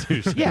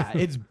Constitution. Yeah,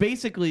 it's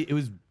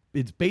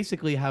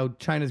basically how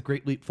China's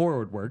Great Leap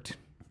Forward worked,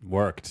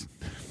 Worked.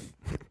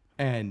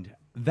 and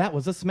that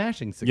was a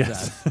smashing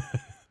success.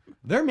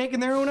 They're making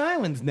their own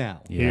islands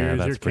now. Yeah, Here's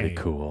your that's pretty cane.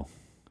 cool.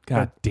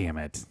 God damn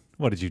it.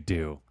 What did you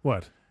do?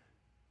 What?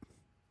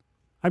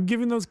 I'm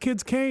giving those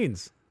kids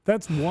canes.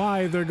 That's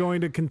why they're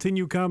going to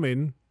continue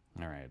coming.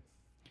 All right.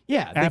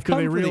 Yeah, After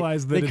they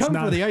realize that they it's come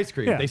not- for the ice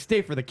cream. Yeah. They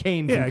stay for the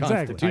canes Yeah, and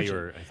exactly.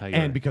 Constitution, I thought you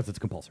were- and because it's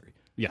compulsory.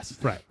 Yes.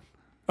 Right.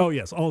 Oh,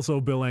 yes.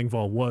 Also, Bill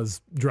Engvall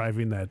was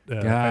driving that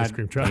God ice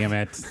cream truck. damn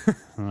it.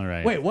 All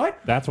right. Wait, what?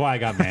 That's why I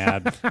got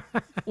mad.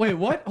 Wait,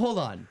 what? Hold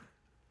on.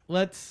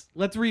 Let's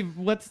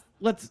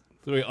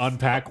So we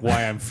unpack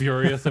why I'm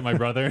furious at my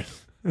brother.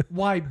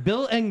 why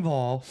Bill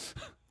Engvall,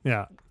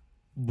 Yeah.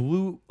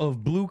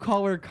 blue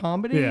collar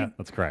comedy Yeah.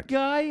 That's correct.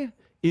 guy,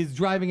 is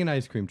driving an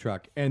ice cream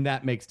truck, and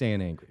that makes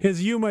Dan angry.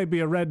 His "you might be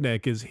a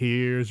redneck" is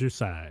 "here's your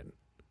sign,"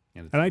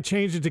 And it's- and I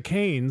changed it to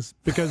Canes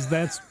because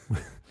that's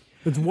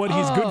that's what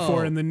he's good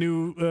for in the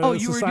new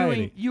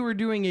society. you were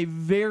doing a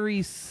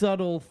very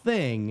subtle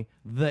thing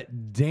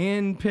that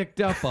Dan picked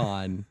up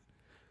on.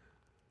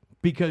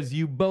 Because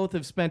you both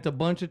have spent a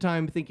bunch of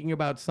time thinking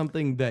about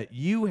something that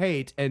you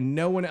hate and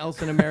no one else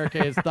in America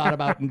has thought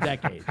about in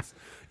decades.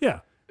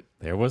 Yeah.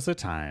 There was a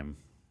time.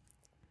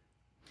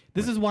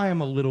 This is why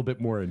I'm a little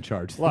bit more in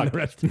charge than Look. the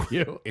rest of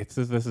you.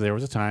 There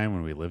was a time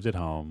when we lived at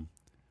home.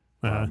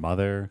 Our Uh-huh.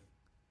 mother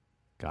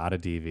got a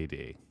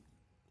DVD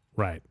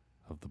Right.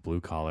 of the Blue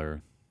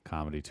Collar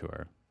Comedy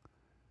Tour,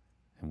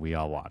 and we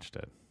all watched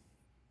it.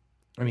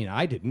 I mean,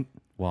 I didn't.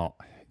 Well,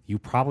 you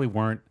probably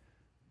weren't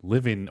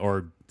living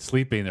or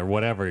sleeping or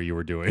whatever you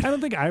were doing. I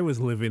don't think I was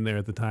living there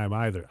at the time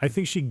either. I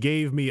think she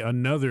gave me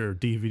another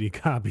DVD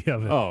copy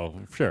of it. Oh,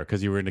 sure,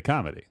 because you were into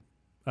comedy.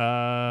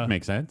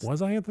 Makes sense.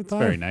 Was I at the It's time?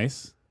 very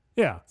nice.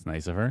 Yeah. It's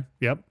nice of her.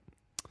 Yep.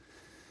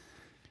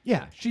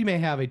 Yeah, she may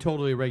have a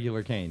totally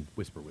regular cane.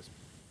 Whisper, whisper.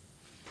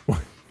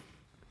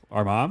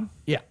 Our mom?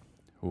 Yeah,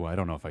 Ooh, I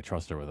don't know if I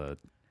trust her with a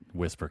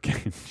whisper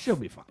cane. she'll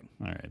be fine.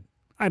 All right.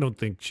 I don't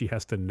think she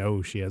has to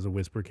know she has a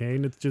whisper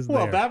cane. It's just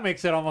Well, there. that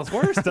makes it almost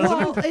worse, doesn't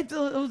Well, it? it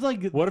was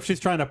like What if she's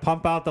trying to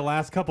pump out the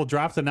last couple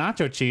drops of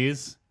nacho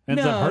cheese,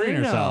 ends up hurting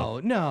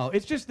herself? No,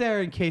 it's just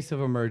there in case of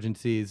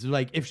emergencies.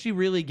 Like if she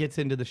really gets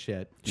into the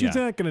shit, She's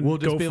Yeah. not going we'll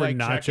to just go be for like,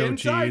 check nacho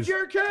inside cheese.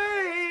 your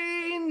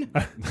cane.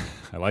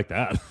 I like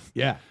that.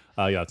 Yeah.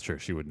 Yeah, that's true.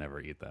 She would never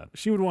eat that.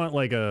 She would want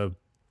like a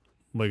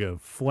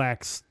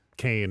flax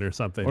cane or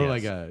something. Or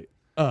like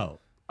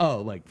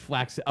like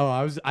flax.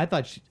 I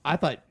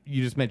thought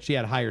you just meant she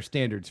had higher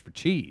standards for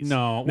cheese.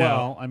 No,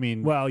 well, I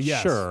mean, Well,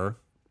 yes. sure.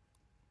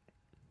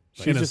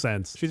 in a just-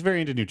 sense. She's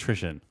very into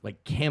nutrition.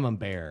 like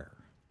camembert.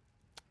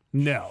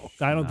 No,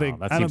 I don't think.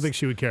 that I don't seems- think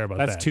she would care about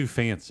That's that. too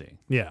fancy.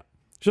 Yeah,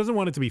 she doesn't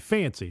want it to be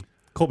fancy.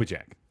 Colby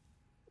Jack.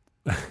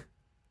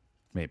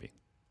 Maybe.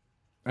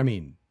 I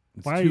mean,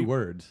 it's Why are two you-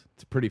 words.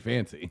 It's pretty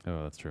fancy.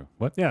 Oh, that's true.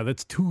 What? Yeah,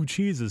 that's two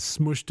cheeses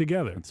smushed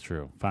together. That's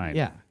true. Fine.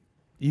 Yeah.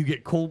 You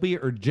get Colby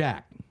or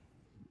Jack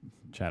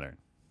Cheddar.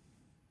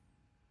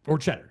 or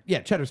cheddar. Yeah,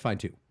 cheddar's fine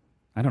too.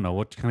 I don't know.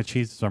 What kind of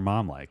cheese does our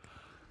mom like?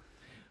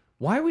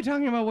 Why are we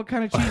talking about what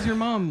kind of cheese your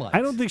mom likes?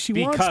 I don't think she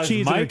wants Because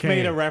cheese in her Mike cane.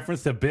 made a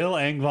reference to Bill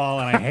Engvall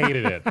and I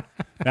hated it.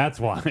 That's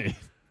why.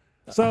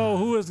 So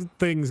who has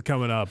things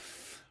coming up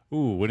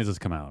Ooh, when does this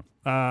come out?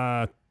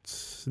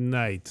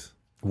 tonight?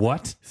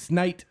 What?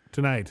 Snite.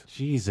 Tonight.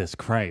 Jesus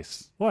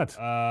Christ. What?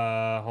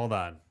 Hold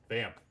on.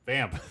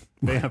 Vamp.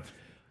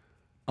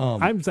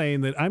 I'm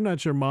saying that I'm not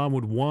sure Mom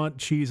would want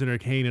cheese in her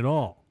cane at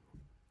all.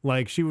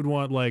 Like she would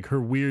want like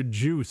her weird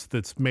juice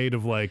that's made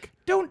of like.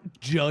 Don't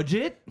judge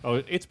it. Oh,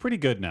 it's pretty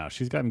good now.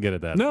 She's gotten good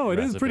at that. No, it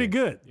is recipe. pretty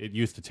good. It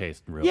used to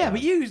taste real Yeah, bad.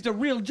 but you used a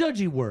real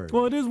judgy word.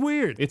 Well, it is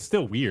weird. It's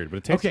still weird, but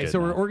it tastes Okay, good so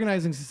we're now.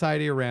 organizing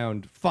society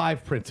around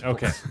 5 principles.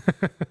 Okay.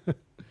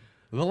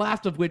 The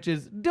last of which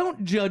is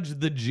don't judge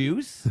the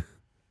juice.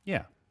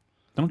 Yeah.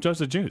 Don't judge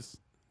the juice.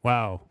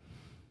 Wow.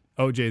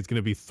 OJ is going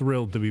to be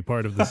thrilled to be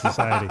part of the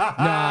society.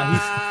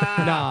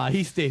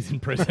 He stays in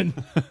prison.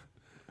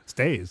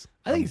 Stays.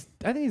 I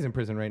think he's in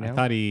prison right now.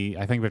 I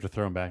think we have to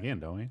throw him back in,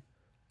 don't we?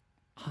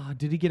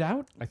 Did he get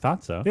out? I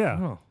thought so. Yeah.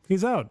 Oh.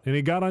 He's out. And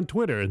he got on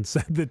Twitter and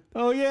said that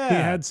Oh yeah. he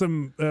had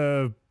some,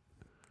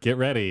 Get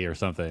ready or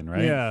something,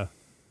 right? yeah.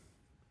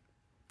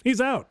 He's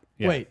out.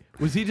 Yeah. Wait,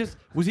 was he just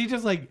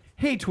like,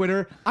 hey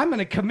Twitter, I'm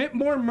gonna commit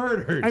more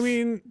murders? I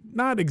mean,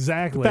 not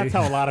exactly. That's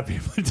how a lot of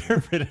people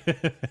interpret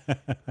it.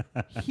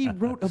 he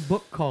wrote a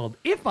book called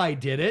If I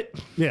Did It.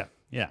 Yeah.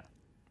 Yeah.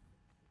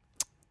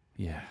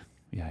 Yeah.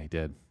 Yeah, he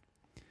did.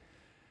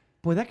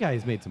 Boy, that guy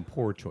has made some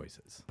poor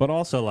choices. But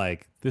also,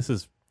 like, this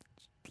is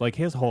like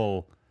his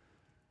whole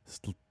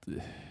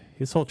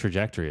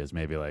trajectory is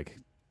maybe like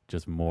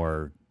just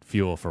more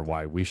fuel for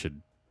why we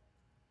should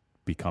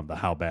become the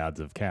how bads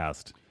of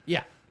cast.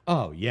 Yeah.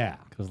 Oh yeah.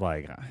 Because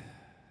like,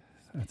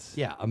 that's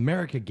Yeah.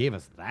 America gave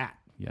us that.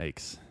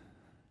 yikes.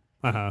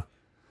 Uh-huh.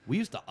 We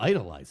used to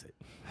idolize it.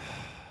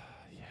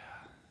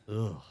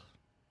 Ugh.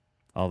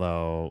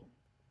 Although,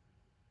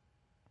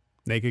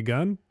 Naked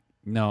Gun?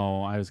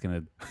 no, I couldn't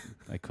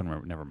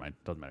remember. Never mind.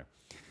 Doesn't matter.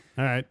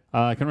 All right.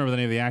 I couldn't remember the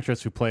name of the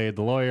actress who played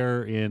the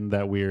lawyer in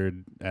that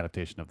weird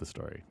adaptation of the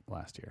story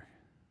last year.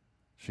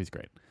 She's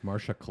great.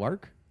 Marsha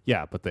Clark?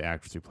 Yeah, but the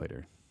actress who played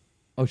her.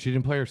 Oh, she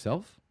didn't play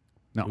herself?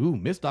 No. Ooh,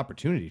 missed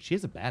opportunity. She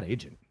is a bad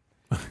agent.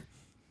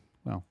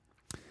 Well,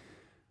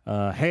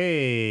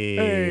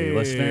 Hey,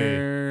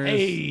 listeners.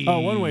 Hey. Oh,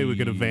 one way we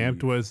could have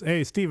vamped was,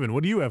 hey, Steven,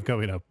 what do you have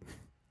coming up?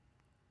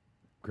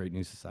 Great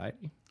News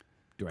Society.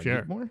 Do I Sure.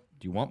 need more?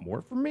 Do you want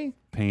more from me?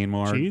 Paying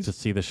more Cheese? to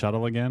see the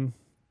shuttle again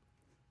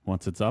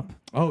once it's up.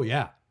 Oh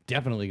yeah,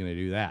 definitely gonna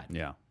do that.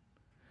 Yeah.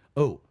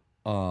 Oh,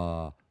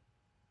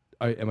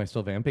 am I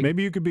still vamping?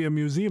 Maybe you could be a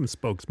museum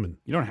spokesman.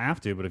 You don't have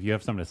to, but if you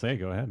have something to say,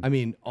 go ahead. I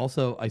mean,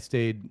 also, I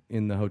stayed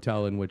in the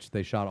hotel in which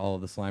they shot all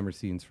of the Slimer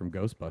scenes from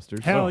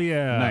Ghostbusters. Hell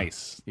yeah.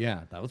 Nice.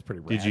 Yeah, that was pretty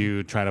rad. Did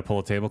you try to pull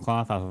a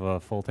tablecloth off of a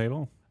full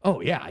table?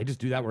 Oh yeah, I just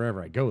do that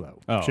wherever I go though.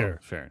 Oh, Sure.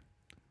 Sure.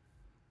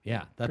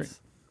 Yeah,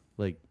 that's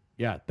like,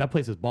 yeah, that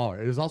place is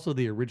baller. It is also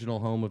the original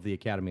home of the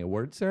Academy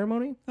Awards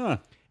ceremony, Huh.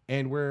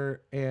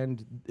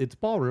 and its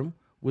ballroom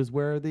was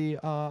where the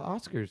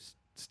Oscars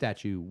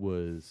statue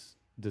was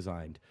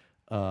designed.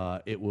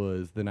 It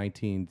was the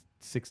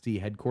 1960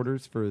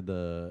 headquarters for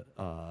the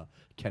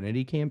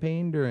Kennedy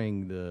campaign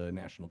during the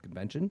national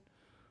convention.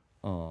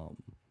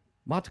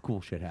 Lots of cool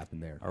shit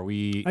happened there. Are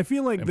we? I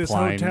feel like this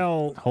implying-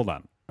 hotel. Hold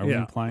on. Are we Yeah.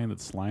 implying that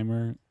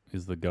Slimer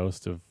is the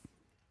ghost of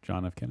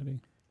John F. Kennedy?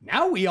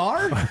 Now we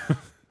are.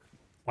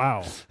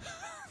 Wow. Is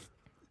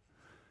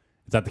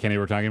that the Kennedy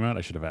we're talking about?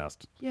 I should have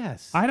asked.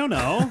 Yes. I don't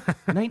know.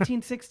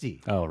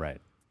 1960. Oh,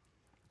 right.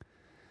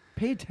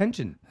 Pay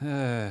attention.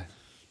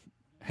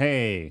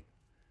 Hey,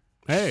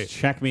 Hey.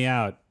 check me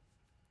out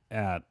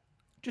at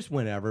Just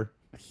whenever.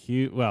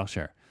 Well,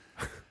 sure.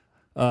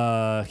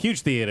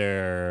 Huge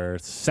Theater,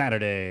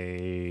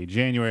 Saturday,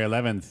 January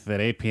 11th at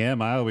 8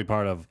 p.m. I will be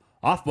part of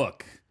Off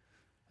Book,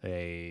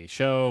 a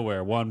show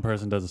where one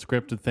person does a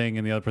scripted thing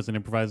and the other person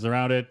improvises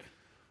around it.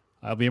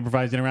 I'll be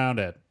improvising around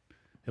it.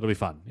 It'll be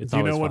fun. It's Do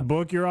you always know what fun.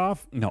 book you're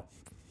off? No.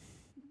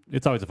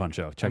 It's always a fun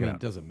show. I Check mean, it out.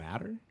 does it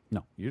matter?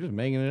 No. You're just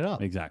making it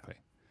up. Exactly.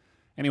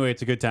 Anyway,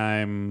 it's a good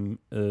time.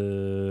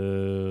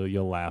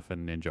 You'll laugh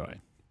and enjoy.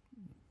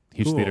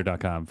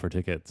 HugeTheater.com for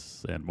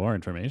tickets and more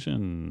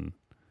information.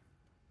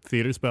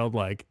 Theater spelled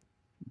like.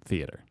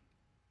 Theater.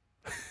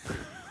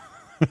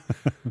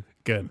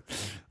 Good.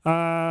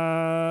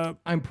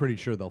 I'm pretty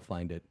sure they'll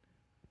find it.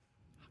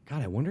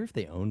 God, I wonder if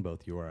they own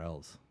both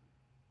URLs.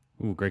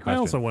 Ooh, great I question.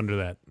 also wonder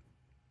that.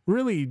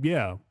 Really,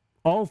 yeah.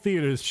 All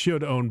theaters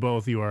should own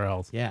both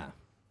URLs. Yeah.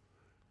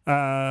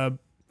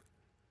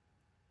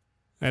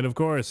 And of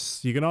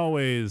course, you can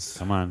always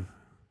Come on.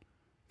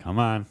 Come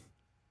on.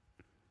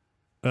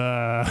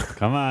 uh,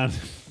 Come on.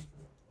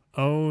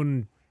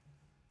 own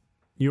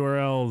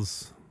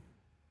URLs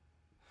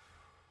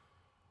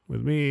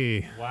with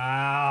me.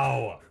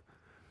 Wow.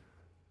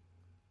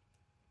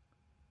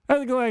 At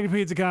the Galactic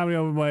Pizza Comedy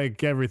Open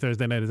Mic every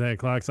Thursday night at 10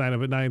 o'clock. Sign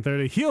up at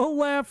 9:30. You'll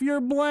laugh your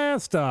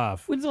blast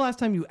off. When's the last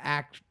time you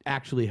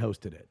actually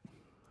hosted it?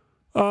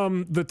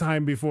 The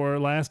time before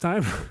last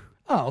time,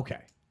 Oh, okay.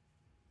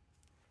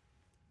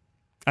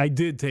 I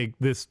did take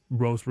this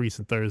most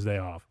recent Thursday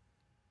off.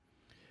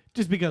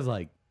 Just because,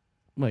 like,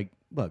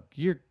 look,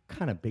 you're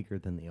kind of bigger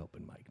than the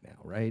open mic now,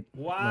 right?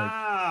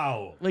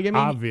 Wow. Like, I mean,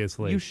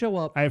 Obviously. you show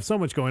up. I have so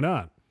much going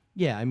on.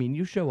 Yeah, I mean,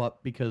 you show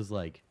up because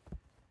like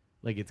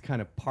it's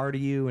kind of part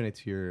of you, and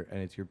it's your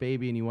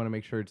baby, and you want to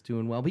make sure it's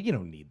doing well. But you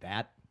don't need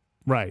that.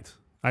 Right.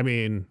 I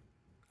mean,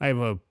 I have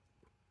a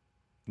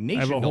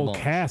Nation to whole launch.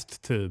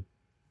 cast to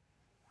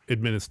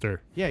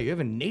administer. Yeah, you have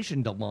a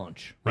nation to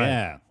launch. Right.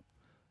 Yeah.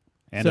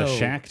 And a So-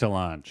 shack to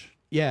launch.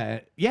 Yeah,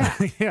 yeah.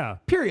 Yeah.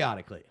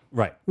 Periodically,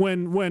 Right.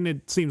 When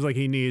it seems like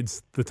he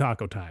needs the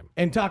taco time.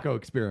 and taco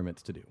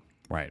experiments to do.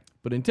 Right.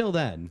 But until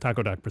then,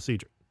 Taco doc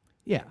procedure.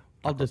 yeah,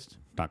 I'll just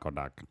Taco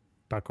doc.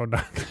 Taco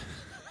doc.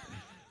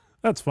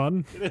 That's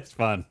fun. It's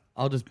fun.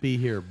 be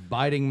here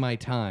biding my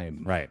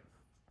time Right.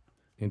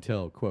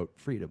 until quote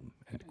freedom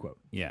end quote.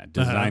 Yeah.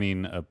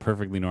 Designing a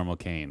perfectly normal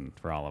cane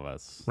for all of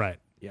us. Right.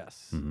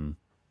 Yes,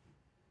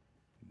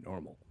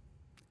 normal.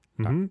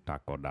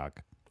 Taco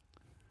doc.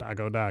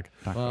 Taco doc.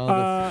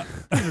 Well,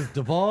 this has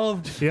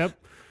devolved. Yep.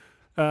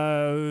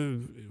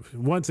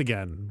 Once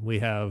again, we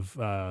have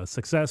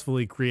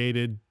successfully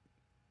created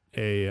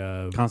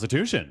a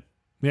Constitution.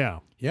 yeah,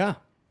 Yeah.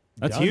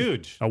 That's Done.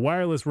 huge. a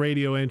wireless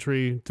radio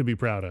entry to be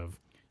proud of.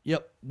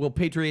 Yep. We'll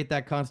patriate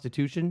that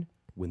Constitution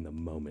when the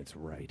moment's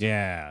right.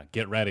 Yeah.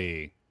 Get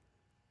ready.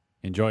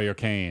 Enjoy your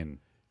cane.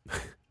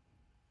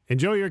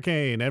 Enjoy your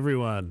cane,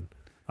 everyone,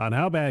 on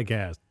How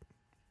Badcast.